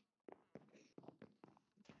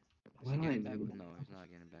 Is Why he do I getting back know? with? No, he's not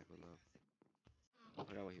getting back with love. I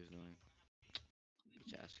forgot what he was doing.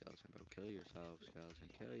 Bitch ass skeleton, bro. Kill yourself, skeleton.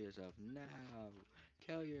 Kill yourself now.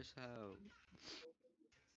 Kill yourself.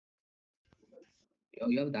 Yo,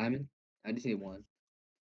 you have a diamond? I just need one.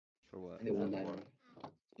 For what? I need one For what? diamond.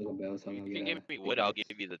 So I'll go, so You I'll can get give a me wood, I'll pickaxe.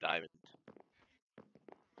 give you the diamond.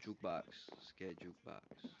 Jukebox. Scared jukebox.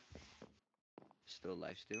 Still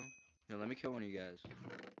life steal? Yo, let me kill one of you guys.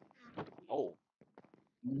 Oh.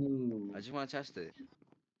 No. I just want to test it.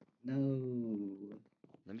 No.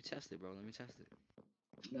 Let me test it, bro. Let me test it.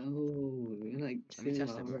 No. You're like Let me stealing my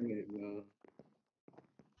test it, bro. heart, bro.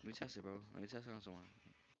 Let me test it, bro. Let me test it on someone.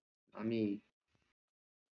 I mean,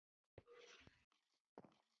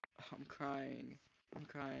 I'm crying. I'm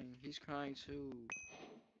crying. He's crying too.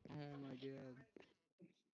 Oh my god.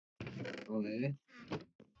 okay.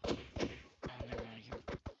 Oh, never mind.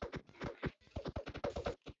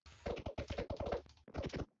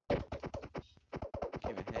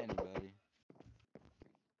 Can't even hit anybody.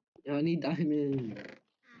 Yo, I need diamonds.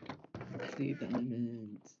 I need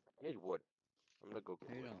diamonds. I need wood. I'm gonna go get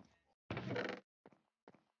Hey, wood. don't.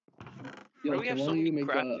 Why Yo, do we okay, have why so don't many you make a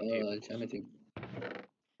crafting tables? enchantment table?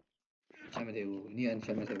 Enchantment table. We need an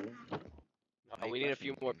enchantment table. Why you We need a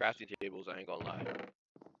few questioning more things? crafting tables, I ain't gonna lie.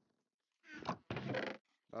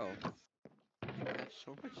 Oh. I have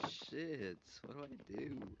so much shit. What do I do?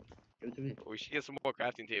 Give it to me. We should get some more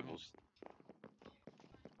crafting No. tables.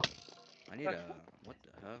 I need a. What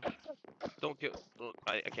the hell? Don't kill.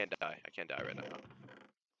 I can't die. I can't die right now.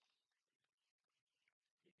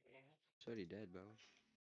 It's already dead, bro.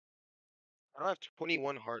 I don't have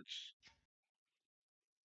 21 hearts.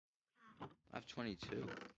 I have 22.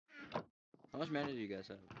 How much mana do you guys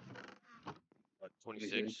have? Like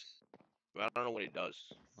 26. 26. But I don't know what it does.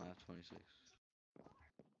 I have 26.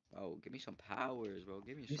 Oh, give me some powers, bro.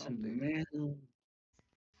 Give me Need some something. mana.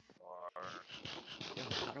 Yo,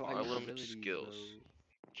 how do I use Harlem abilities, bro? skills.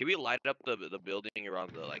 Can we light up the building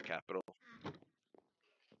around the like capital?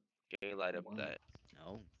 Can we light up Wow. that?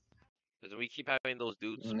 No. Because we keep having those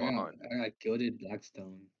dudes I got, spawn. I got gilded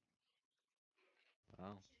blackstone.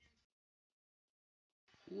 Wow.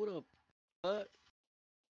 What up? What?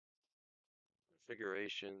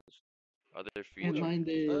 Configurations, other Can't features, mind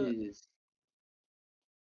this.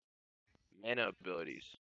 mana abilities.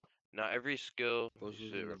 Not every skill Bro's is to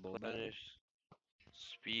losing the bow battle. replenish.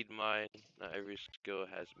 Speed mine. Not every skill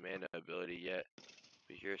has mana ability yet.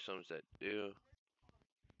 But here's some that do.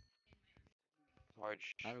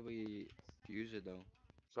 Charge, How do we use it though?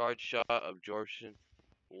 charge shot, absorption,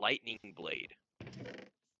 lightning blade.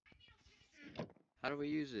 How do we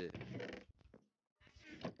use it?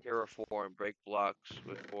 Terraform, break blocks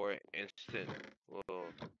with 4 instant. Whoa.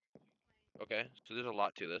 Okay, so there's a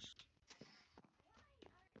lot to this.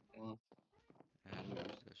 Wow. How do we use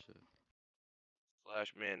that shit?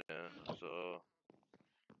 Slash mana. So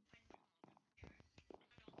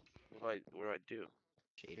what do I do?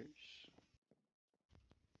 Shaders?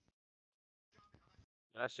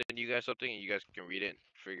 Can I send you guys something and you guys can read it and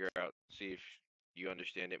figure out, see if you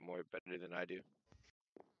understand it more better than I do?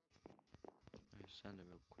 Let me send it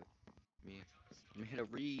real quick. Let me hit a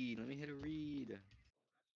read. Let me hit a read.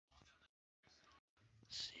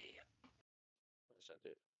 Let's see. I sent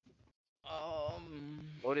it. Um.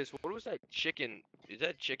 What was that chicken? Is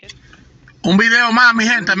that chicken? Un video más, mi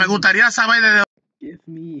gente. Me gustaría saber de Give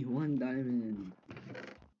me one diamond.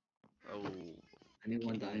 Oh. I need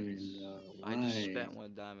one Games. diamond. I just Why? spent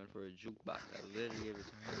 1 diamond for a jukebox. I literally gave it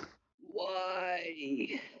to him.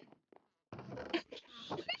 Why?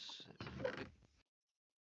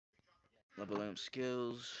 Level up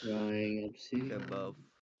skills. Drawing up Okay, buff.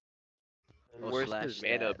 Oh, Where's slash his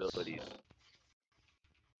mana stats. abilities?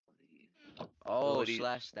 Oh, Abilities.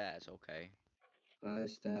 slash stats. Okay. Five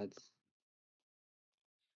stats.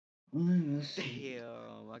 Let's see.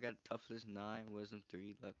 Damn, I got toughness 9, wisdom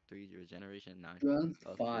 3, luck 3, regeneration 9, Strength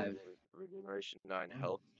health 5. Regeneration 9,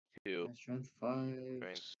 health 2, Strength 5.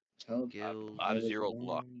 strength. Health. skills. I have Minus 0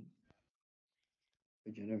 block. 1. I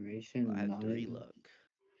Regeneration have 3 9. luck.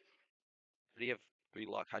 How do you have 3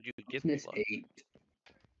 luck? How'd you get 3 Toughness luck? 8.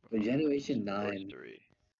 Bro, Regeneration Force 9. 3.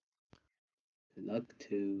 Luck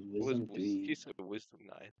 2. Wisdom He 3. said wisdom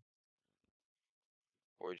 9.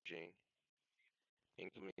 Forging.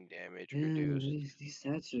 Incoming damage Damn, reduced. these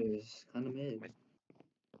stats are kind of mid.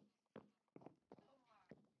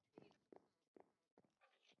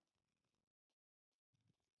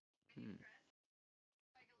 Hmm.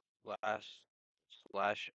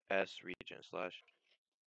 Slash S region slash.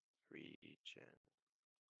 Regen.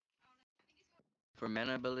 For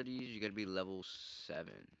mana abilities, you gotta be level 7.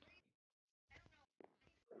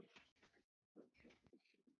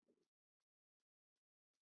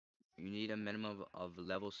 You need a minimum of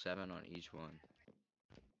level 7 on each one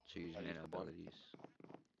to use On each mana one? abilities.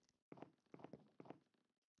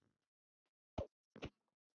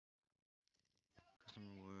 Custom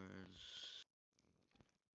rewards.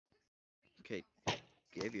 Okay,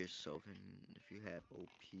 give yourself and if you have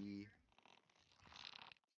OP.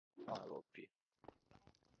 Oh, OP.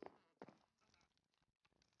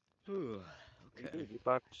 Okay.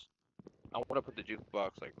 Jukebox. I want to put the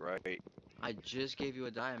jukebox like right. I just gave you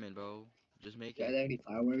a diamond, bro. Just make Got it. any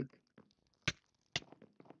firework?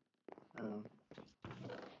 Oh.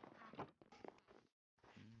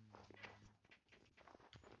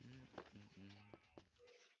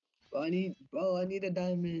 Bro, I need a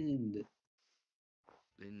diamond.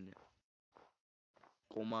 Then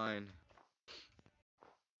go mine.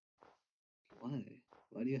 Why?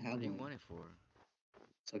 Why do you have What do you one? want it for?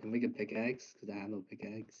 So I can make a pickaxe? Because I have no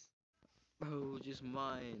pickaxe. Bro, just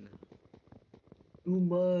mine. Too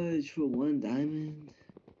much for one diamond?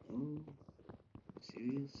 Oh,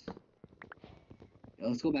 serious? Yo,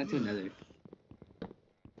 let's go back to another.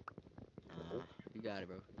 You got it,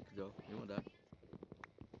 bro. Go. You won't die.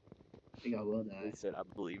 I think I will He die. said, "I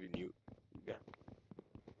believe in you." Yeah.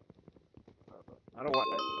 I don't want.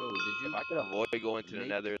 Bro, did If you I can avoid going to the make?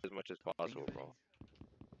 Nether as much as possible, bro.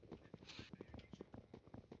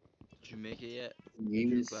 Did you make it yet?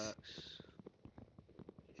 Gamers, Jukebox.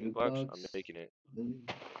 Jukebox, I'm jukebox. making it. Really?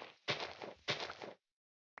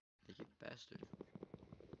 Make it faster.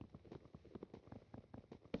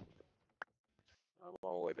 I'm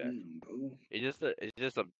on my way back. Damn, bro. It's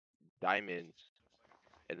just a diamonds,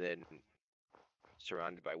 and then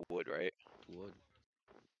surrounded by wood, right? Wood.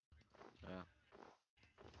 Yeah.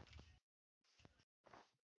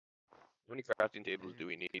 How many crafting tables There do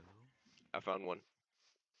we we need? go. I found one.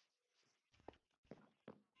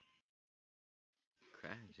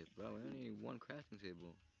 Crafting table. Bro, we only need one crafting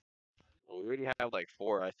table. Well, we already have like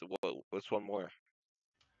 4. I said, what's one more?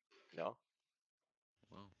 No.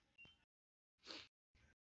 Well,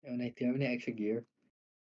 Yo, Nate, do you have any extra gear?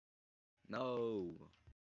 no.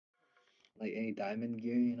 Like any diamond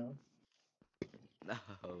gear, you know? No.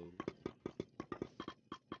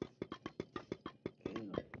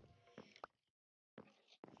 Damn.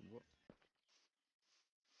 What?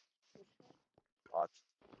 Pots.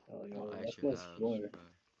 Oh, I want yo, to let's ice go your house, explore. bro.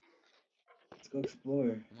 Let's go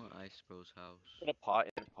explore. I want ice bro's house. In a pot.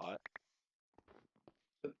 In a pot.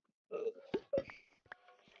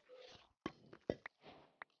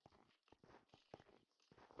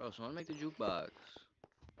 Bro, someone make the jukebox.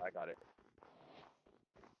 I got it.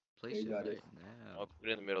 Place You it got it. right now. I'll put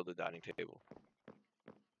it in the middle of the dining table.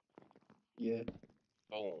 Yeah.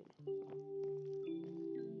 Boom.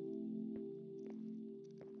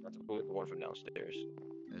 That's the one from downstairs.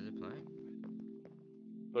 Is it playing?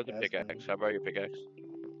 Put the Yeah, that's pickaxe. fine. How about your pickaxe?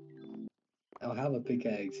 I don't have a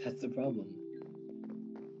pickaxe. That's the problem.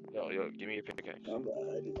 Yo, give me your pickaxe. I'm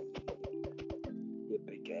bad. The Yeah.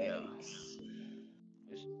 pickaxe.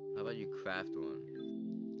 Just, How about you craft one?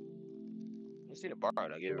 I just need a bar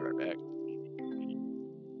and I'll give it right back.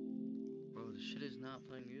 Bro, this shit is not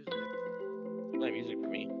playing music. Play music for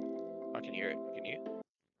me. I can hear it. Can you?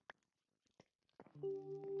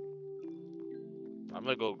 I'm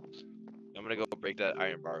gonna go. I'm gonna go break that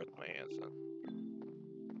iron bar with my hands. Then.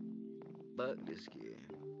 Bug this game.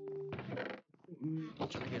 Mm. I'm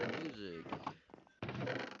trying to get music.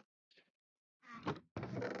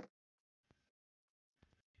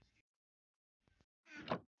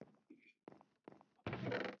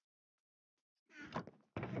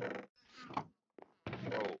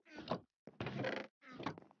 Oh,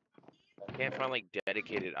 I can't find like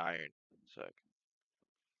dedicated iron. Suck.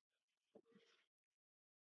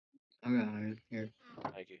 I got iron here.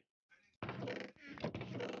 Thank you.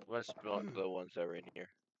 Let's spot the ones that were in here.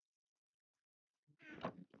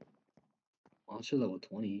 Also level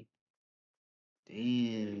 20.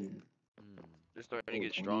 Damn. They're starting to Level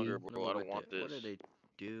get 20. stronger, Wonder bro. I don't what want this. what are they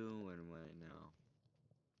doing right now?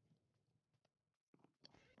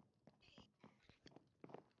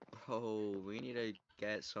 Bro, we need to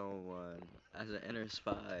get someone as an inner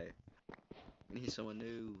spy. We need someone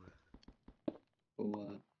new. For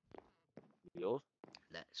what? Yo,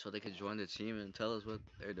 That so they could join the team and tell us what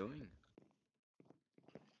they're doing.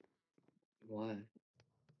 Why?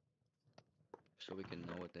 So we can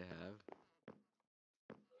know what they have.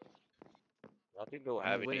 I don't think they'll I'm a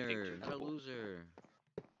have anything winner, too not a cool. loser.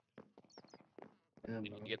 Yeah, They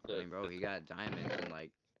bro. need to get I the. mean, bro, he got diamonds in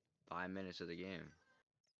like 5 minutes of the game.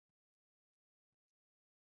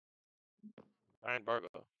 Iron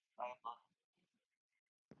Bargo.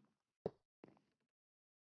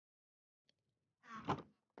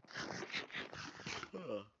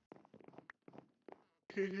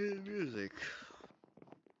 Can't hear the music.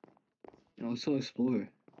 Also explore.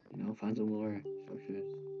 Find some more structures.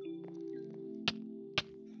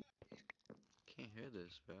 Can't hear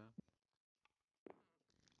this, bro.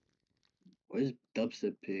 Where's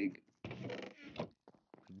Dubstep Pig?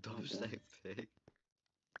 Dubstep pig.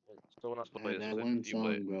 Still not supposed to play this. That Like, one you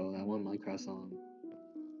play it. song, bro. That one Minecraft song.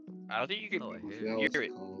 I don't think you can Oh, I I hear forgot it. what hear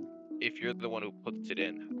it's it called. if you're the one who puts it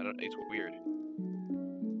in. I don't. It's weird.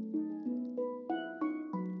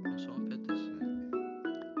 Oh, someone put this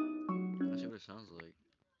in. Let's see what it sounds like.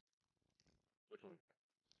 Which one?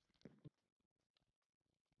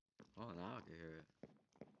 Oh, now I can hear it.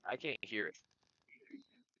 I can't hear it.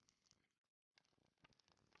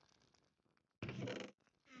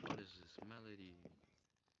 What is this melody?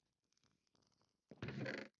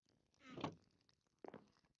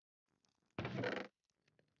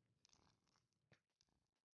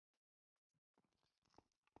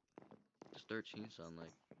 Does 13 sound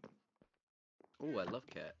like? Oh, I love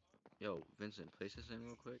cat. Yo, Vincent, place this in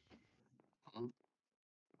real quick. Huh?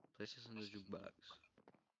 Place this in the jukebox.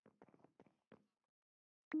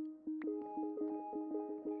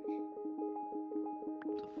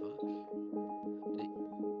 What the fuck?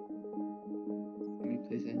 Let me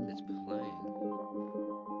place it in. It's playing.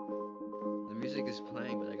 The music is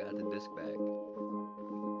playing, but I got the disc back.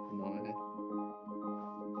 No way.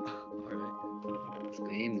 Alright. Let's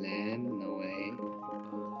claim land. No way.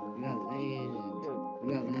 We got land.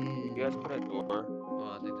 We got You guys land. put a door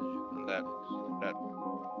Oh, I think the jukebox in that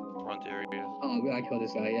front area. Oh, we gotta kill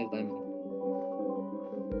this guy. He has diamond.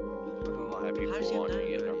 Bro, I have how does he people have diamond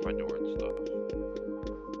underneath our already? front door and stuff.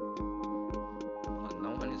 Oh, no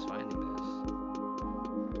one is finding this.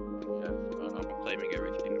 Yeah, I'm claiming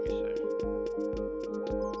everything to be safe.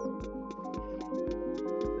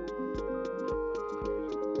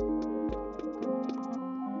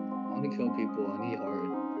 I wanna kill people. I need heart.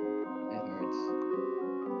 It hurts.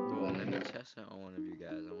 Bro, But let me test it on one of you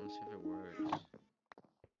guys. I want to see if it works.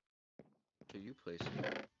 Can you place it?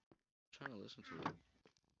 I'm trying to listen to it.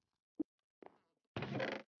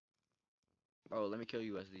 Bro, let me kill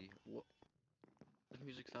you, SD. What? The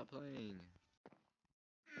music stopped playing.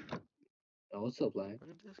 oh, what's up, Black? Where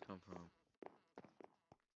did this come from?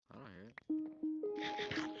 I don't hear it.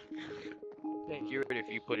 You can't hear it if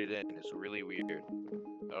you put it in. It's really weird.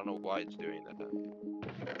 I don't know why it's doing that.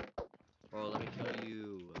 Bro, let me kill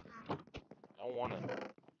you. I don't wanna.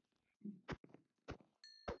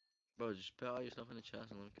 Bro, just put all your stuff in the chest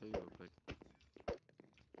and let me kill you real quick.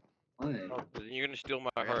 Why? No, 'cause then you're gonna steal my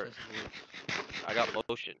I gotta heart. test if it works. I got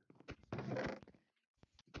motion.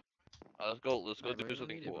 Let's go. Let's go Alright, bro, do you don't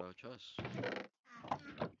something need cool. it, bro. Trust.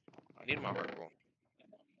 I need my heart, bro.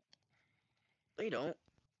 They don't.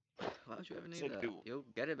 Why would you ever Yes, need I that? do. You'll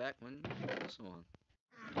get it back when you kill someone.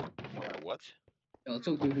 What? Yo, let's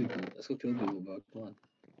go kill people. Let's go kill people, bro. Come on.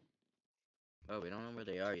 Bro, we don't know where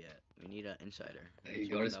they are yet. We need an insider. We Hey, need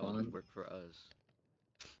you go to someone that spawn. would work for us.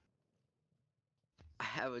 I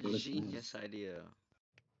have a Go to spawn. genius idea.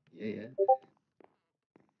 Yeah.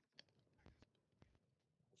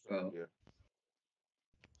 Bro. Yeah.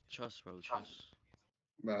 Trust, bro. Trust.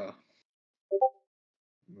 Bro.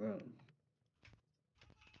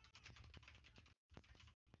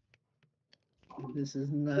 This is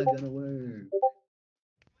not gonna work.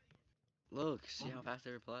 Look, see how fast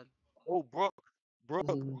they replied? Oh, Brooke. This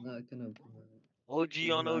Brooke. is not gonna work. OG This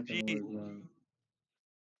is on not OG. gonna work, bro.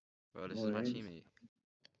 Bro, this No, is my it ain't. teammate.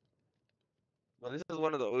 Well, this is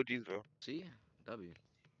one of the OGs, bro. See? W.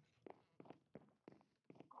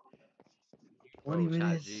 20 Bro, Chad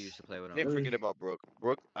minutes. G used to play with him. Can't Really? forget about Brooke.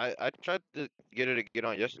 Brooke, I tried to get her to get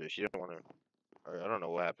on yesterday. She didn't want to. Or I don't know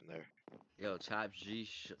what happened there. Yo, Chad G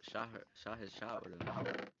shot his shot with him.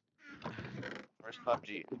 Where's Top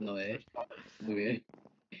G? No way. No way.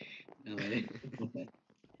 No way.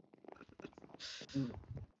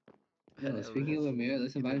 Yo, speaking of Amir,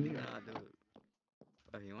 let's invite me. Nah, do it.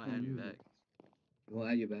 Oh, he want to Oh, add me no. back. You want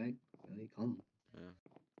to add you back? Really? Call him.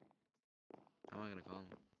 How am I gonna call him?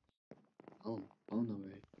 Call him. Call him number.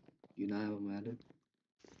 You not have him added?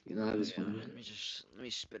 You not have his phone? Let me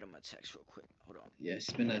spit on my text real quick. Hold on. Yeah,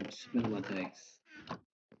 spin my text.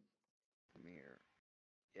 Mirror.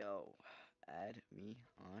 Yo, add me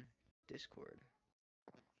on Discord.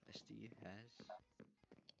 SD has.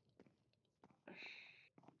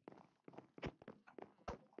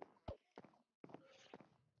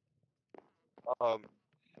 Um,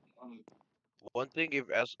 one thing if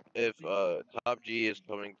Top G is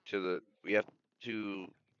coming to the, we have to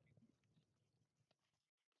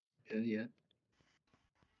Yeah.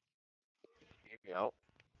 Hear me out.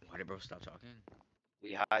 Why did bro stop talking?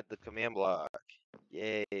 We hide the command block.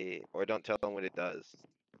 Yay. Or don't tell them what it does.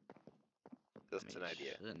 Just I an mean,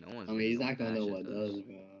 idea. shit, no one's I mean, really he's gonna not gonna know bash what at it this. does,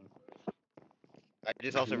 bro. I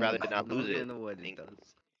just also No. rather not No lose one's it. gonna know what it Think-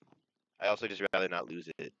 does. I also just rather not lose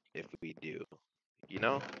it if we do. You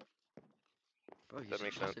know? Bro, you That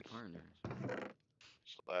makes sense. suggested partners.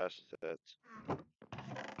 Slash set.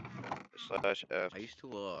 Slash F. I used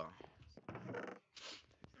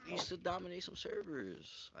to dominate some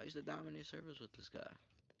servers. I used to dominate servers with this guy.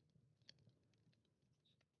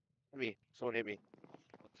 Hit me. Someone hit me.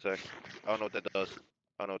 One sec. I don't know what that does.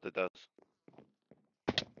 I don't know what that does.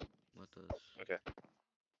 What does? Okay.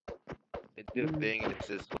 It did a thing and it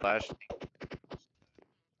says slash.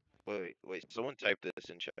 Wait. Someone type this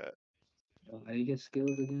in chat. Yo, how do you get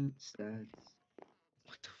skills again? Stats.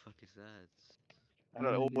 What the fuck is that? I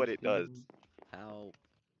don't know what it does. How?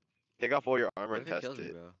 Take off all your armor What and if it test kills me,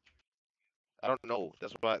 it. bro? I don't know.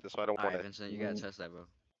 That's why I don't want Alright, to. Vincent, you gotta test that, bro.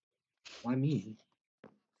 Why me?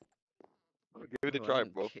 Give it a Bro, I try,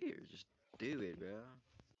 don't bro. care. Just do it, bro.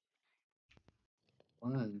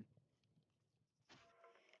 Why?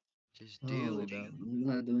 Just Oh, do it, bro. I'm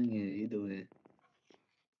not doing it. You do it.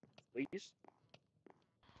 Please.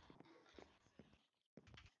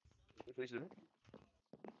 Please do it.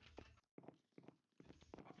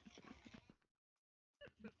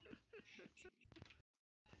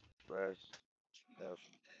 Slash F.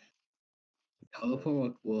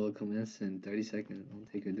 Teleport will commence in 30 seconds. Don't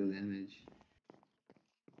take or deal damage.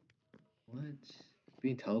 What?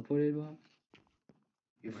 Being teleported, bro?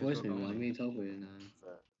 You Where's forced bro me, bro. I'm going? being teleported now.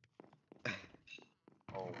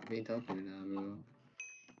 Oh, I'm being teleported now, bro.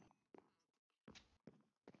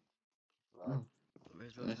 Oh,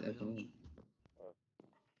 Where's bro that's trying to go?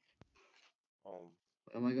 FO. um,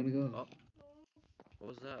 Where am I gonna go? Oh, what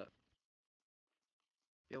was that?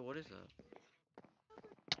 Yo, what is that?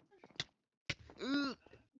 Ugh!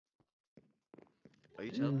 Are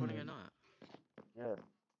you teleporting or not? yeah.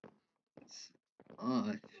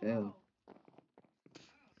 Oh, I failed.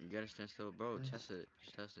 You gotta stand still, bro. Test it.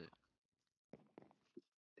 Just test it.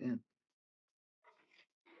 Damn.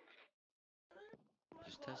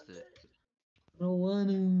 Just test it. I don't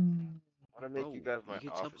wanna. I want to make Bro, you guys my you can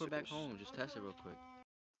officers. teleport back home. Just test it real quick.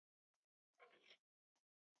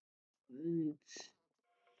 What?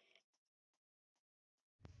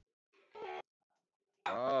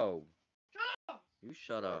 Bro, you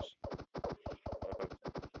shut up.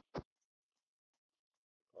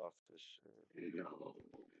 Officer.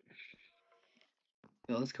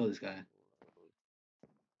 Yo, let's kill this guy.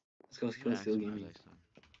 Let's go I'm kill gonna ask Steel him Gaming. next time.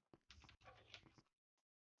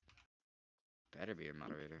 Better be a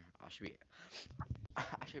moderator. I should be.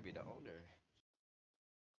 I should be the owner.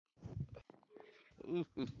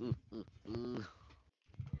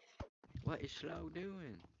 What is Slow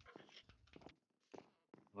doing?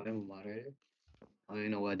 What am a moderator? I don't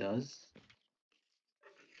even know what it does.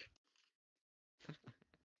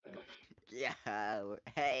 Yeah, help,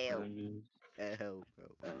 help, help,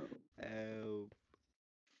 help,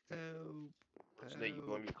 help, Snake, you want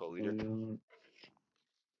help, me co-leader?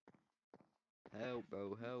 help,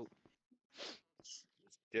 bro, help.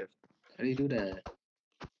 Yeah. How do you do that?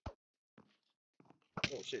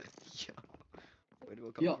 Oh shit. Yo, where do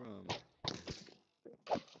it come Yo. from?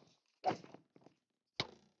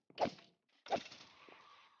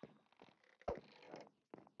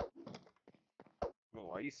 Bro,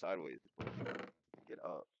 why are you sideways? Bro? Get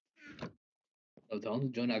up. Oh, tell him to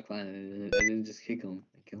join our clan and then just kick him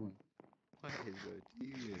and kill him. What is bro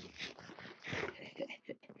doing?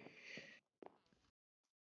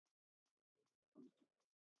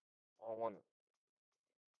 I don't want to.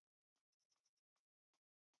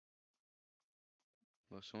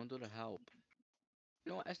 Well, someone do the help.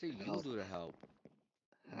 You know what? Actually, you Help. do the help.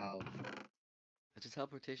 How? It's a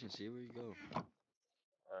teleportation. See where you go.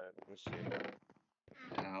 Alright, let me see.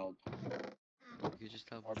 How? You could just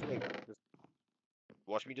teleport.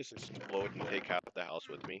 Watch me just explode and take half the house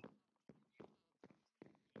with me.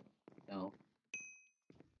 No.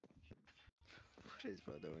 What is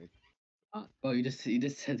bro doing? Oh, you just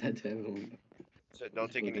said that to everyone. So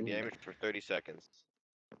don't take any damage for 30 seconds.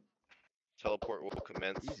 Teleport will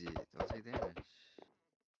commence. Easy. Don't take damage.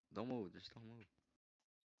 Don't move. Just don't move.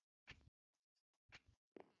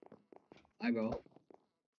 Hi, bro.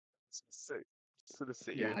 Sit. Just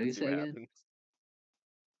sit Yeah, here how do you and see say what again? happens.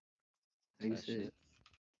 How do you That say shit. it?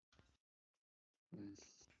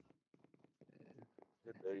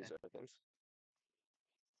 30 seconds.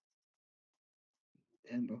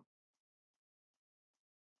 Damn, bro.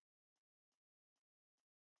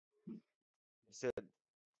 He said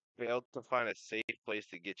failed to find a safe place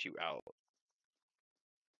to get you out.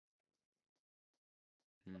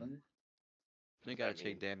 What? You gotta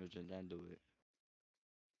take damage and then do it.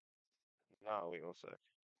 No, wait 1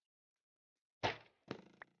 sec.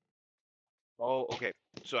 Oh, okay.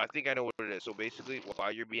 So I think I know what it is. So basically,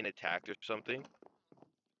 while you're being attacked or something,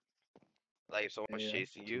 like if someone's Yeah.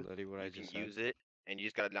 chasing you, Literally what I you can just said. use it, and you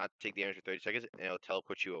just gotta not take damage for 30 seconds, and it'll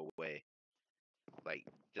teleport you away. Like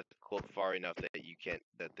just go far enough that you can't,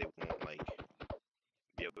 that they won't like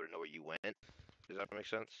be able to know where you went. Does that make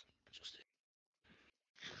sense?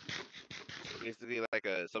 Basically, like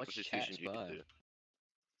a What's chat substitution spy? user.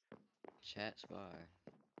 Chat spy.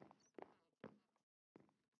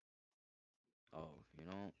 Oh, you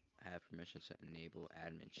don't have permission to enable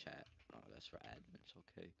admin chat. Oh, that's for admins.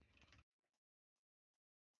 Okay.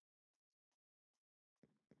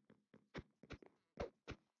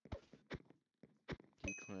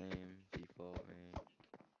 Declaim, default range,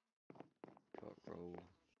 short roll.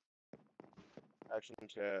 Action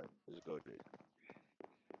chat is goaded.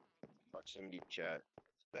 Proximity chat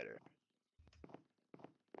is better.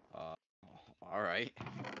 All right.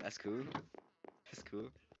 That's cool. That's cool.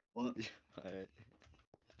 What? Alright.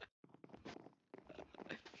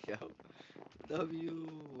 Yo. W.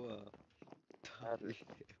 What happened?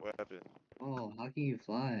 What happened? Oh, how can you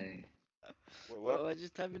fly? Wait, what? Bro, I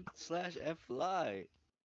just typed in /F fly.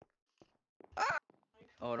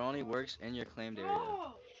 Oh, it only works in your claimed area.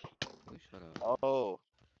 Oh, shut up. Oh,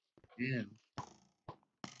 Damn.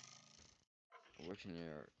 It works in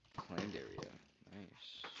your claimed area.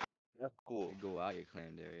 Nice. that's cool. If you go out your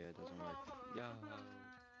claimed area, it doesn't work. Yo.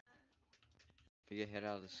 If you get hit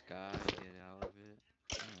out of the sky, get out of it.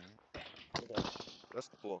 Alright. That's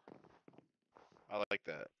cool. I like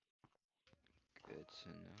that. Good to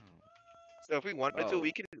know. So if we wanted to, Oh.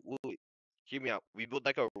 we can. Hear me out. We build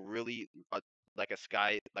like a really like a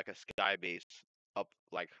sky base up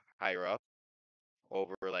like higher up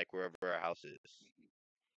over like wherever our house is.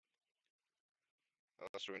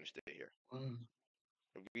 Unless we're gonna stay here. Wow.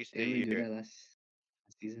 If we Didn't stay we do here, that last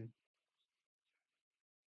season?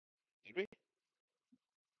 did we?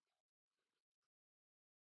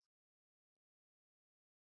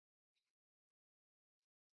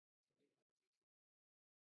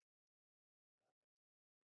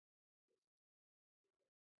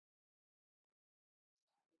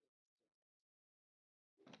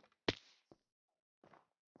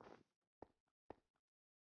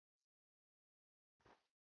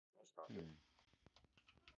 That's not good.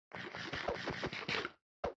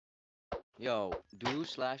 Yo, do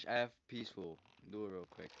 /F peaceful. Do it real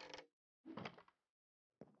quick.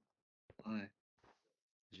 Why?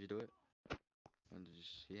 Did you do it? Or did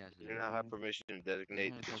he has to You do do it. not have permission to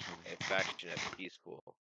designate only this touch me. faction as peaceful.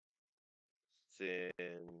 Sin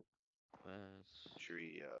Let's.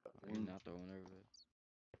 tree Are you not the owner of it?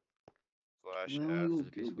 slash Well, F we Is go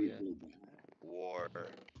it kill peaceful yet? people. war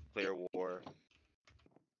player war.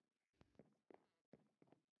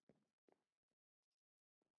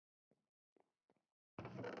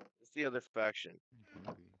 What's the other faction?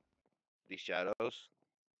 Maybe. The shadows.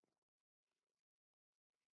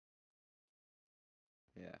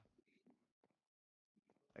 Yeah.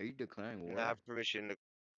 Are you declaring You do war? not have permission to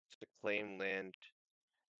claim land.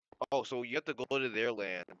 Oh, so you have to go to their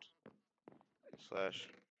land. Slash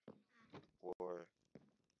war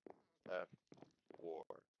F war.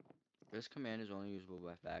 This command is only usable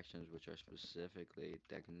by factions which are specifically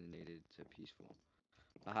designated to peaceful.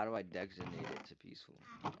 But how do I designate it to peaceful?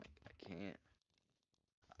 Like, I can't.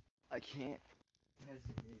 I can't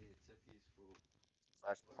designate it to peaceful.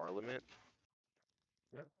 Slash parliament.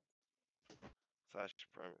 Yeah. Slash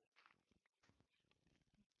permit.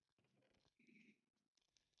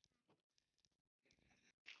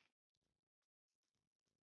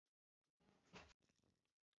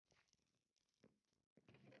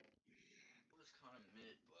 Well, it's kind of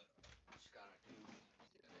mid, but just gotta do.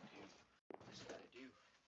 Just gotta do.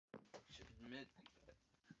 Shit is mid.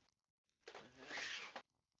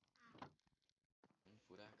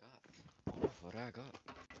 What I got? What I got?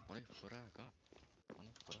 What I got?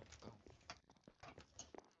 What I got?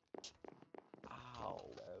 Ow,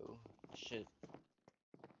 bro. Shit.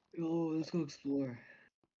 Yo, let's go explore.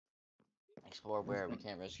 Explore where? We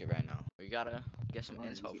can't risk it right now. We gotta get some Why?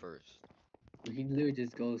 intel first. We can literally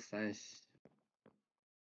just go slash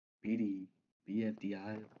BD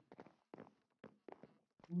BFDI.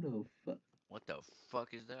 Who the fuck? What the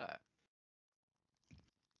fuck is that?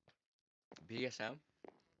 BSM?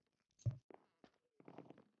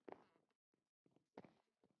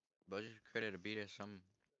 Bro just created a BDSM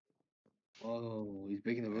Oh, he's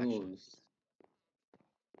breaking the faction. rules.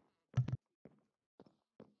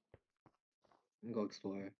 I'm gonna go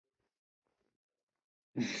explore.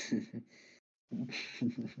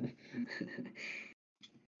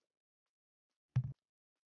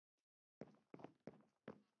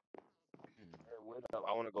 Hmm. Hey, wait up.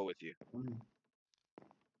 I want to go with you.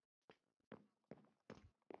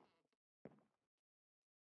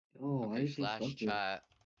 Oh, I Okay, just say slash fuck it. chat.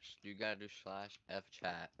 You gotta do slash F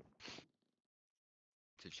chat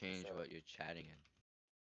to change Sir. what you're chatting in.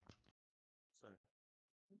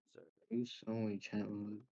 Truce only chat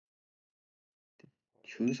mode.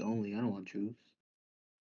 Truce only. I don't want truce.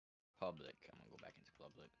 Public. I'm gonna go back into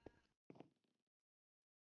public.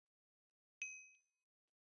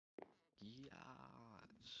 Yes.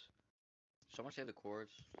 Someone save the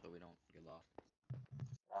chords so we don't get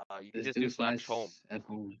lost. You can Let's just do do slash slash home. F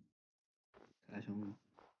home. Slash home.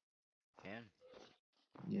 Can?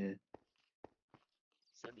 Yeah.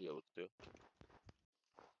 Should be able to.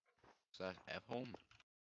 Slash F home.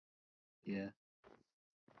 Yeah.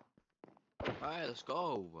 Alright, let's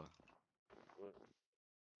go.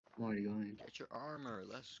 I'm already going. Get your armor.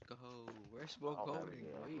 Let's go. Where's smoke I don't have going? any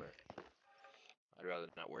Wait. armor. I'd rather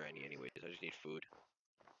not wear any anyways. I just need food.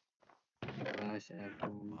 Slash F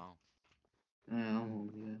home. Wow. I'm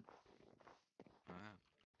home. Yeah. Alright.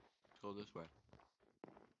 Let's go this way.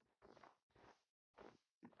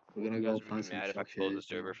 We're gonna You go guys would find be some mad if I closed the structures.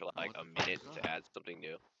 server for like What a the fuck minute is to that? add something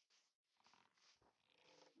new.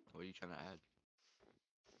 What are you trying to add?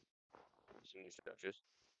 Some new structures.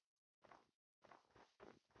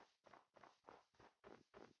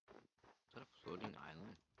 Is that a floating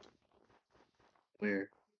island? Where?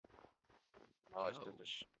 Oh, it's Yo.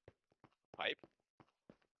 just a pipe.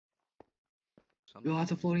 Yo,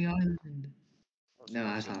 that's a Something. floating island. Oh, it's No,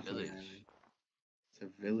 not that's It's a not a floating village. island. It's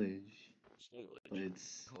a village. It's a village. But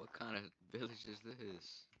it's What kind of village is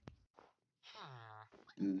this?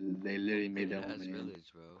 they literally made their Upgraded own ass man.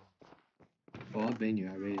 village, bro. Oh, I've been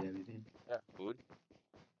here. I rated everything. Yeah, food.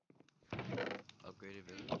 Upgraded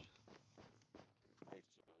village.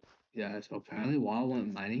 Yeah. So apparently, while I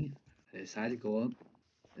went mining, I decided to go up,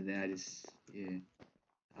 and then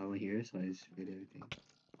I went here, so I just rated everything.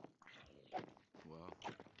 Wow.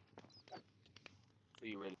 So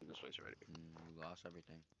you raided this place already. We lost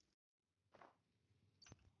everything.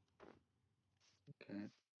 Okay.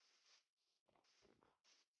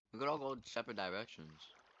 We could all go separate directions.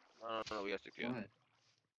 No, we have to get. Why?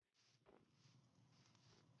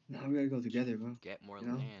 No, we gotta go together, bro. Get more You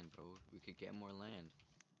know? land, bro. We could get more land.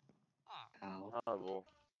 Ow. Well,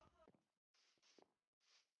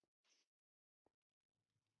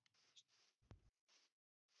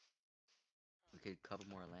 We could cover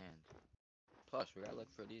more land. Plus, we gotta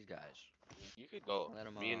look for these guys. you could go. Let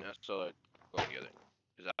 'em, Me and Estella go together.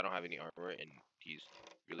 Because I don't have any armor and he's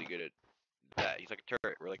really good at that. He's like a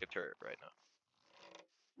turret. We're like a turret right now.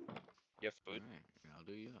 You have food? Alright, I'll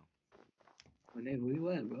do you. My name, where you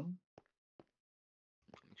at, bro?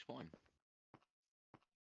 I'm exploring.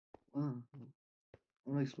 Wow. I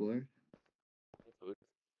wanna explore. Food.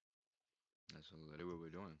 That's literally what we're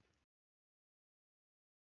doing.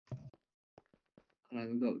 Alright,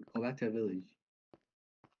 we go back to the village.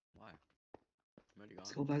 Why? I'm already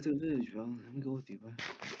Let's gone. go back to the village, bro. Let me go with you, bro.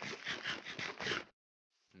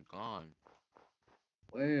 I'm gone.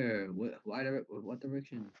 Where? What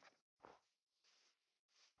direction?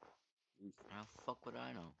 How the fuck would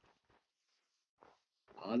I know?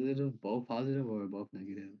 Positive? Both positive or both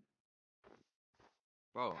negative?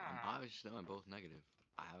 Bro, I'm obviously doing both negative.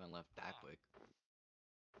 I haven't left that quick.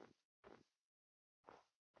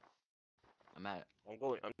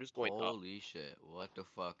 I'm just going up. Holy shit, what the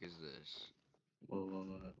fuck is this? Whoa.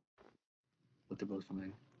 But they're both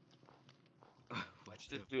fine. What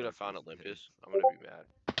This the dude I fuck found is Olympus. this? I'm gonna be mad.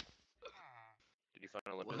 Did you find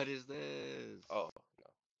Olympus? What is this? Oh, no.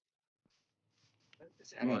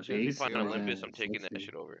 Is that Well, a as soon as we base find or is Olympus, that I'm taking that subsidy?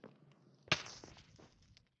 shit over. Could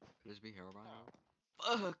this be Herobrine?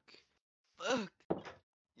 Fuck! Fuck!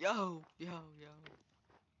 Yo!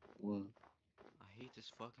 What? I hate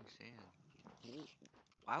this fucking sand.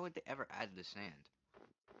 Why would they ever add the sand?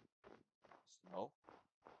 Snow?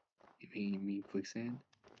 You mean quicksand?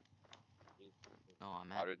 No, I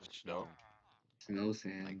meant Powdered the snow? Snow Like,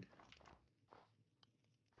 sand.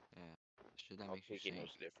 yeah. Shit that I'll makes you take it, no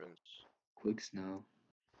sink. difference. Quick snow.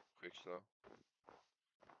 Quick snow.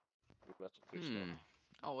 That's a quick snow.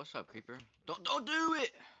 Oh, what's up, creeper? Don't do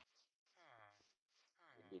it!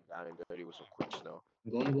 It'd be down and dirty with some quick snow.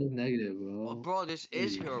 I'm going both negative, bro. Oh, bro, this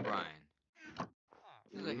is Hey. Herobrine.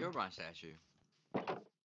 This is a Yeah. Herobrine statue.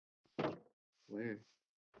 Where?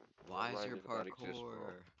 Why is Herobrine there does not exist, parkour?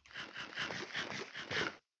 bro.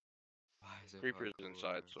 Why is there Creepers parkour?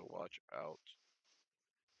 inside, so watch out.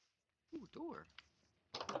 Ooh, door.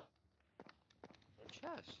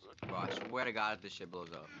 Chest. Bro, I swear to God if this shit blows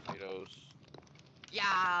up. Potatoes.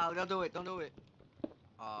 Yeah, don't do it, don't do it.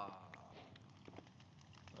 Uh,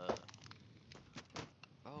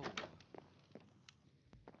 oh.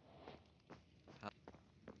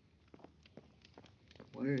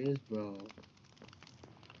 Where is bro?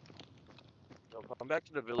 No, come back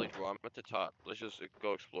to the village, bro. I'm at the top. Let's just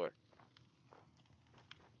go explore.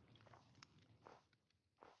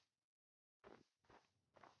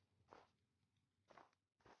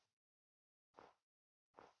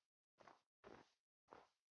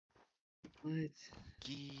 What?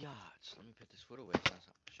 Giats. Let me put this food away.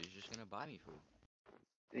 She's just gonna buy me food.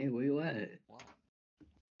 Hey, where you at? What?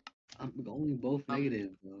 I'm only both negative,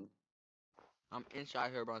 bro. I'm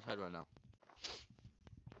inside Herobrine's head right now.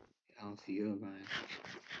 I don't see you, Ryan.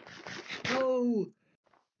 No!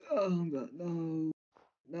 Oh, God, no.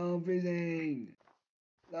 No, I'm freezing.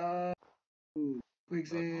 No. Bro, don't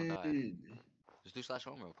die. Quicksand. Just do slash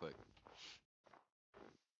home real quick.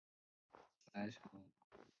 Slash home.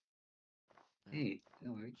 Yeah, Hey, that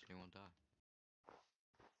worked. so you won't die.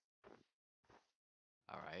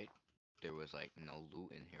 Alright. There was like no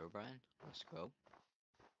loot in Herobrine. Let's go.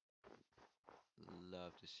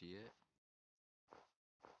 Love to see it.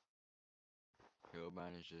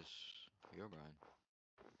 Herobrine is just Herobrine.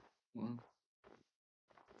 Well,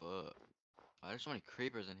 Fuck. Why there's so many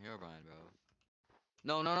creepers in Herobrine, bro?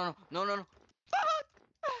 No, no, no, no, no, no, no. Fuck!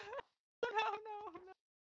 No, no, no.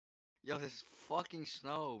 Yo, this fucking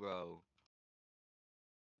snow, bro.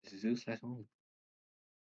 this is Zeus slash home.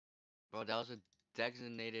 Bro, that was a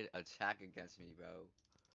designated attack against me, bro.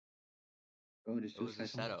 Bro, this It Zeus was a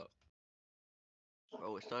slash home. setup.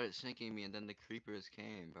 Bro, it started sinking me and then the creepers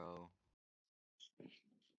came, bro.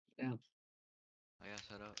 Yeah. I got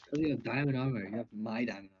set up. Because you have diamond armor. You have my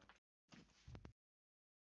diamond armor.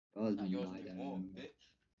 That was Not yours my diamond anymore, armor.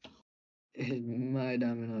 bitch. It's my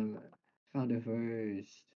diamond armor. Found it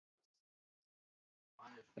first.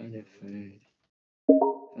 Found it first.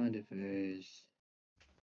 Found it first.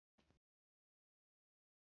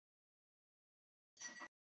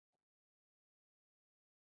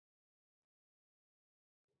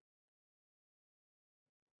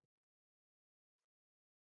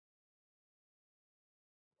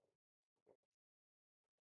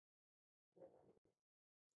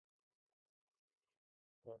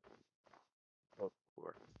 Oh,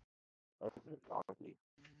 poor. I want a donkey.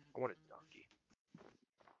 I want a donkey.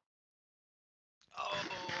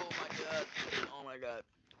 Oh my god. Oh my god.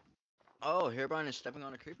 Oh, Herobrine is stepping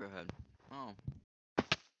on a creeper head. Oh,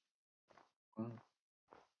 Wow.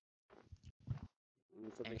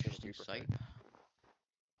 interesting sight.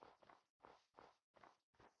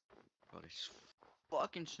 Bro, there's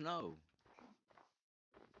fucking snow.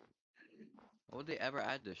 Why would they ever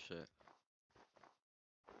add this shit?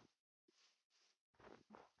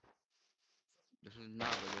 This is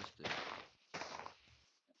not realistic.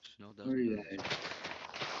 Snow Where doesn't are do you this. at?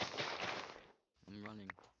 I'm running.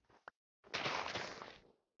 I'm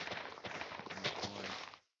exploring.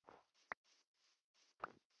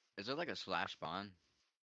 Is there like a slash spawn?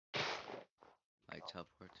 Like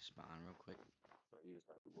teleport to spawn real quick? You just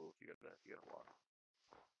have to move. You gotta walk.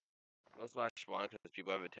 No slash spawn because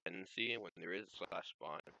people have a tendency when there is a slash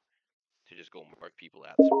spawn to just go mark people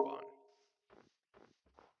at spawn.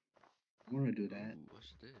 I want to do that. Ooh,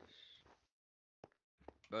 what's this?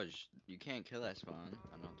 Bro, you can't kill that spawn,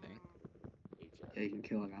 I don't think. Yeah, you can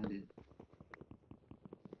kill around it.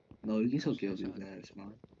 No, you can still kill What's people that? that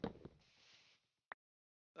spawn.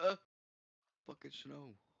 Fucking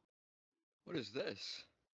snow. What is this?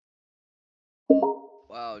 Oh,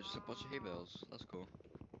 Wow, just a bunch of hay bales. That's cool.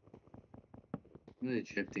 I'm really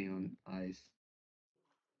drifting on ice.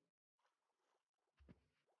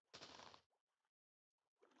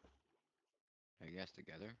 Are you guys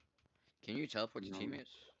together? Can you teleport to No.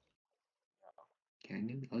 teammates? Can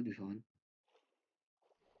you? That would be fun.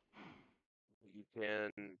 You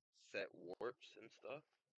can set warps and stuff.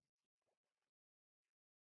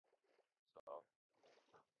 So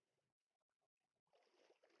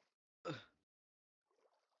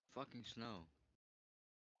Fucking snow.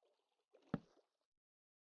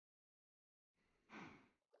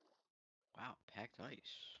 Wow, packed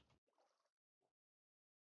ice.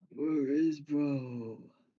 Where is bro?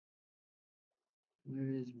 Where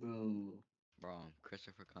is bro? Bro, I'm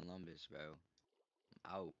Christopher Columbus, bro.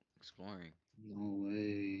 I'm out exploring. No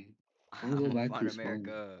way. I wanna I'm go gonna back find to spawn.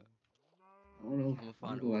 America. I wanna, I'm I gonna wanna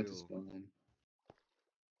find go back to oil. spawn.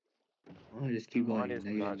 I wanna just keep mine going is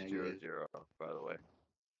negative, not negative. 0-0, by the way.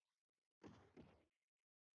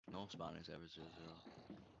 No spawn is ever 0-0.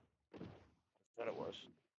 I thought it was.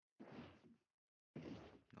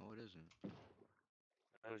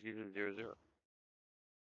 I was using 0, 0.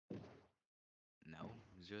 No,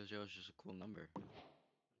 0, 0 is just a cool number.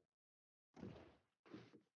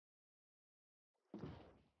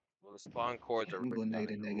 Well, the spawn codes Yeah, are I'm gonna written go down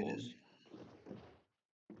in negative, the negative. rules.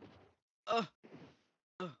 Uh,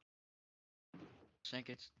 sink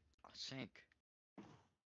it. Sink.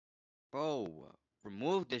 Bro,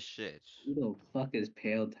 remove this shit. Who the fuck is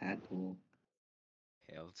pale tadpole?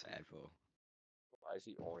 Hell, tadpole. Why is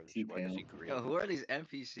he orange? He Why is pale. he green? Yo, who are these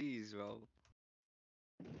NPCs, bro?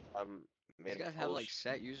 Made These a guys have like post,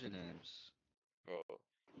 set usernames. bro.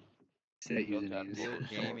 Set Pale usernames. Tadpole Field is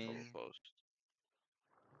someone from gaming. a post.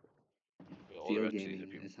 Yeah, all the Field rest of these are gaming,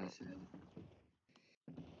 people as I from. said.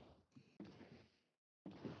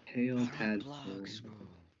 Pale How do I tadpole. blocks, bro?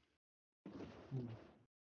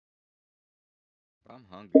 Bro, I'm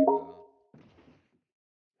hungry, bro.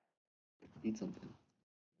 Eat something.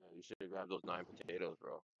 Yeah, you should grab those 9 potatoes,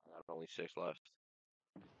 bro. I got only 6 left.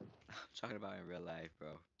 I'm talking about in real life,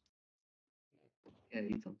 bro. Yeah,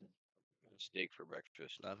 eat something. Steak for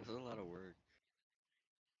breakfast. That's a lot of work.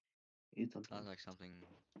 Eat something. Sounds like something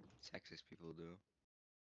Texas people do.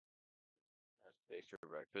 Steak for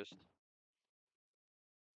breakfast.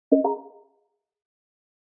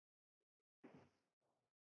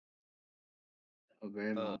 A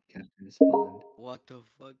rare Uh, mob captain spawned. What the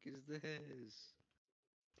fuck is this?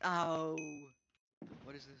 Ow!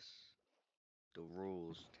 What is this? The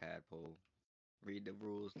rules, tadpole. Read the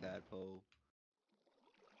rules, tadpole.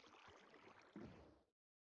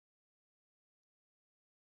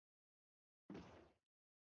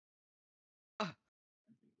 Ah!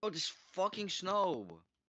 Oh, this fucking snow!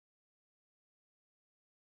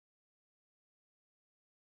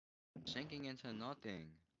 Sinking into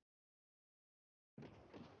nothing.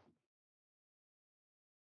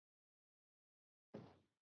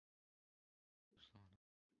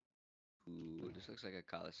 Ooh, this looks like a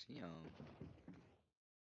coliseum.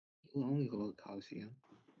 You only go to Coliseum.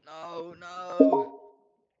 No, no!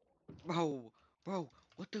 Bro,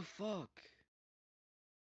 what the fuck?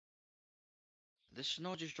 The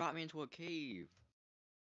snow just dropped me into a cave.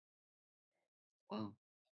 Wow.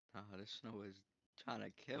 Nah, this snow is trying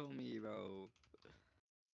to kill me, bro.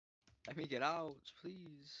 Let me get out,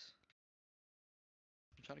 please.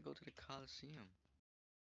 I'm trying to go to the Coliseum.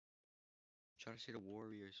 Trying to see the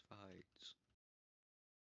Warriors fights.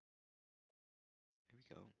 Here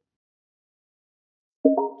we go.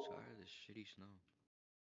 Tired of this shitty snow.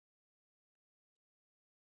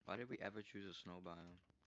 Why did we ever choose a snow biome?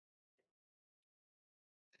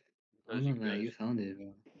 I don't Because know, you man. guys You found it, bro.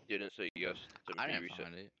 didn't say yes to I me didn't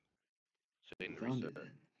find it. saying You the found reset. it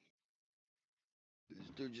then. This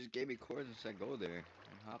dude just gave me cords and said go there,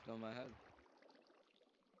 and hopped on my head.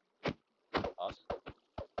 Us?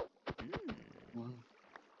 Hmm. Wow.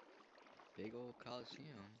 Big old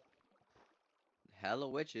Coliseum. Hella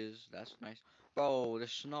witches. That's nice. Bro, the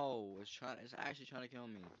snow is trying. It's actually trying to kill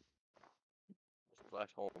me. Flash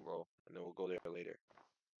home, bro, and then we'll go there later.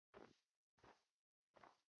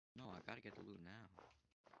 No, I gotta get the loot now.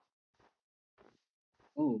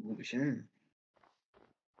 Oh, sure.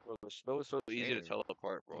 Bro, the snow is so easy to Share. tell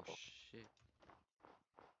apart, bro. Oh shit.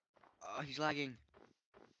 Oh, he's lagging.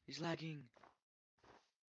 He's lagging.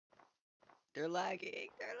 They're lagging.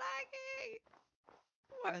 They're lagging.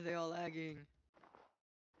 Why are they all lagging?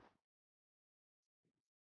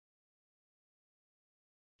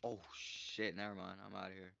 Oh shit. Never mind. I'm out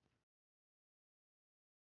of here.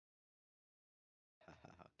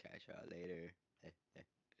 I'll catch y'all later.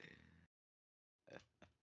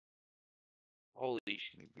 Holy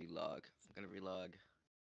Let me relog. I'm gonna relog.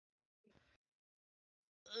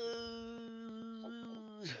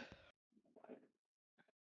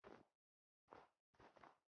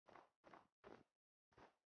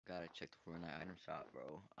 Gotta check the Fortnite item shop,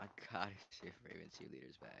 bro. I gotta see if Raven Sea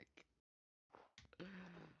Leader's back.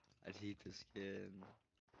 I need the skin.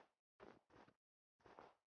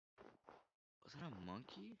 Was that a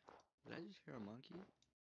monkey? Did I just hear a monkey?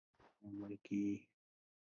 Monkey.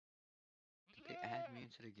 Did they add me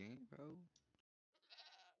into the game, bro?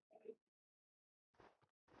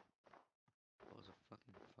 That was a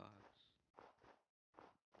fucking fox.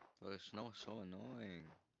 Bro, the snow is so annoying.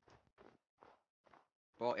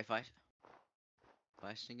 Bro, if I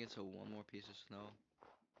sink into one more piece of snow,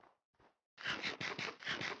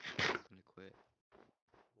 I'm gonna quit.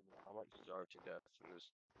 I might starve to death in this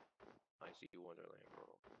icy wonderland, bro.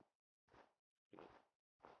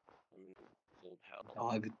 I'm in cold hell.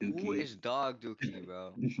 Dog Who Dookie. is Dog Dookie,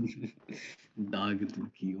 bro? Dog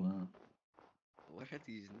Dookie, wow. What are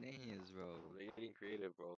these names, bro? They getting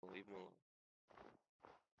creative, bro. Leave them alone.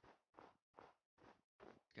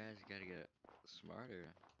 Guys, gotta get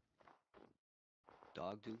Smarter.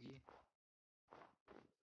 Dog dookie.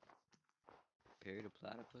 Period of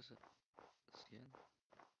platypus skin.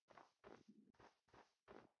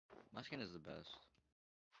 My skin is the best.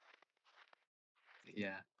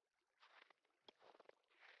 Yeah.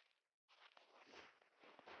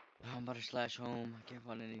 Oh, I'm about to slash home. I can't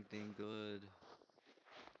find anything good.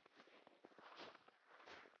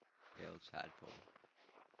 Hail tadpole.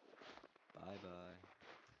 Bye bye.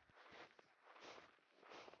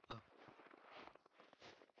 Oh,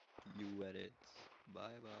 you edits.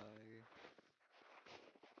 Bye bye.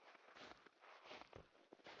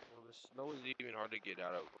 Well, the snow is even hard to get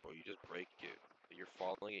out of, bro. You just break it. You're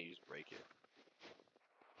falling and you just break it.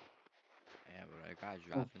 Yeah, but I got The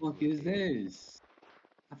dropped fuck into a is cave. this?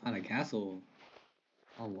 I found a castle.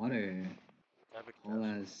 On water. Epic All castle.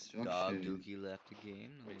 that Dog structure. dookie left the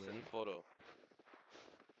game. No Wait, send way. the photo.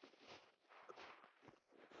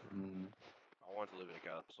 Mm, I want to live in a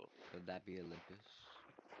castle. Could that be Olympus?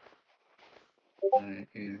 alright,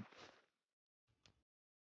 here.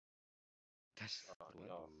 That's what?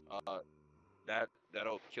 No.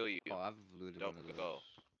 That'll kill you. Oh, I've looted Don't one of those. go.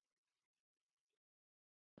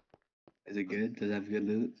 Is it good? Does it have good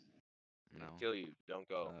loot? No, It'll kill you. Don't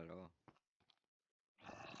go. not at all.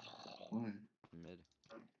 Why? Mid.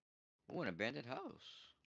 Oh, an abandoned house.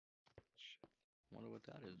 Shit. Wonder what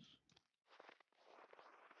that is.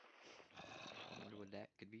 Wonder what that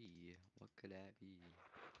could be. What could that be?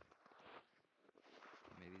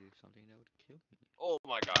 Maybe there's something that would kill me. Oh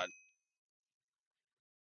my god.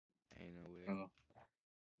 Ain't no way. Oh,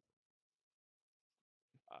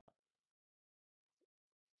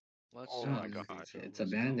 What's Oh up, my no, god. creeper? it's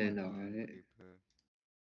What's abandoned, going on, alright. creeper?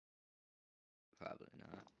 Probably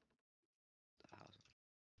not. The house.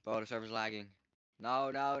 Bro, the server's lagging.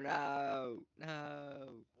 No, no, no, no.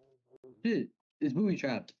 Shit, it's booby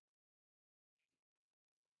trapped.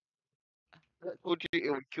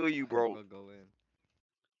 It would kill you, bro. Bro, go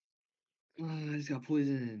in. I just got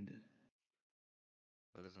poisoned.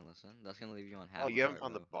 But doesn't listen. That's gonna leave you on Oh, half you a haven't heart,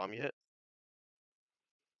 found the bro. bomb yet?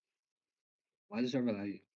 Why does the server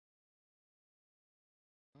like?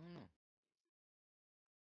 I don't know.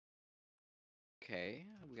 Okay,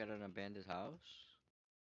 we got an abandoned house.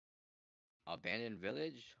 Abandoned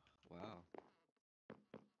village? Wow.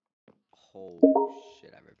 Oh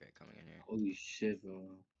shit, I regret coming in here. Holy shit, bro.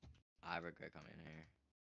 I regret coming in here.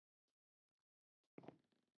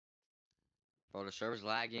 Bro, the server's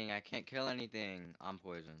lagging. I can't kill anything. I'm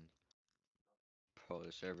poisoned. Bro,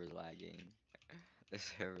 the server's lagging. The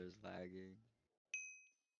server's lagging.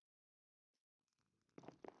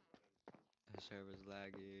 The server's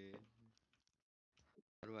lagging.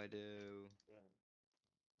 What do I do?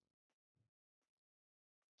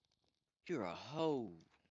 You're a hoe.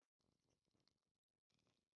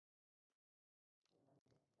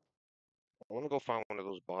 I want to go find one of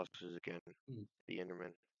those bosses again. Hmm. The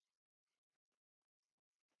Enderman.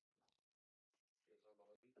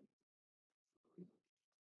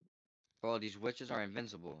 Bro, these witches are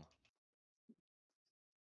invincible.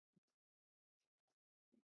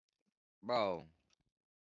 Bro,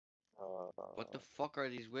 what the Uh, fuck are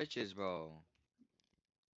these witches, bro?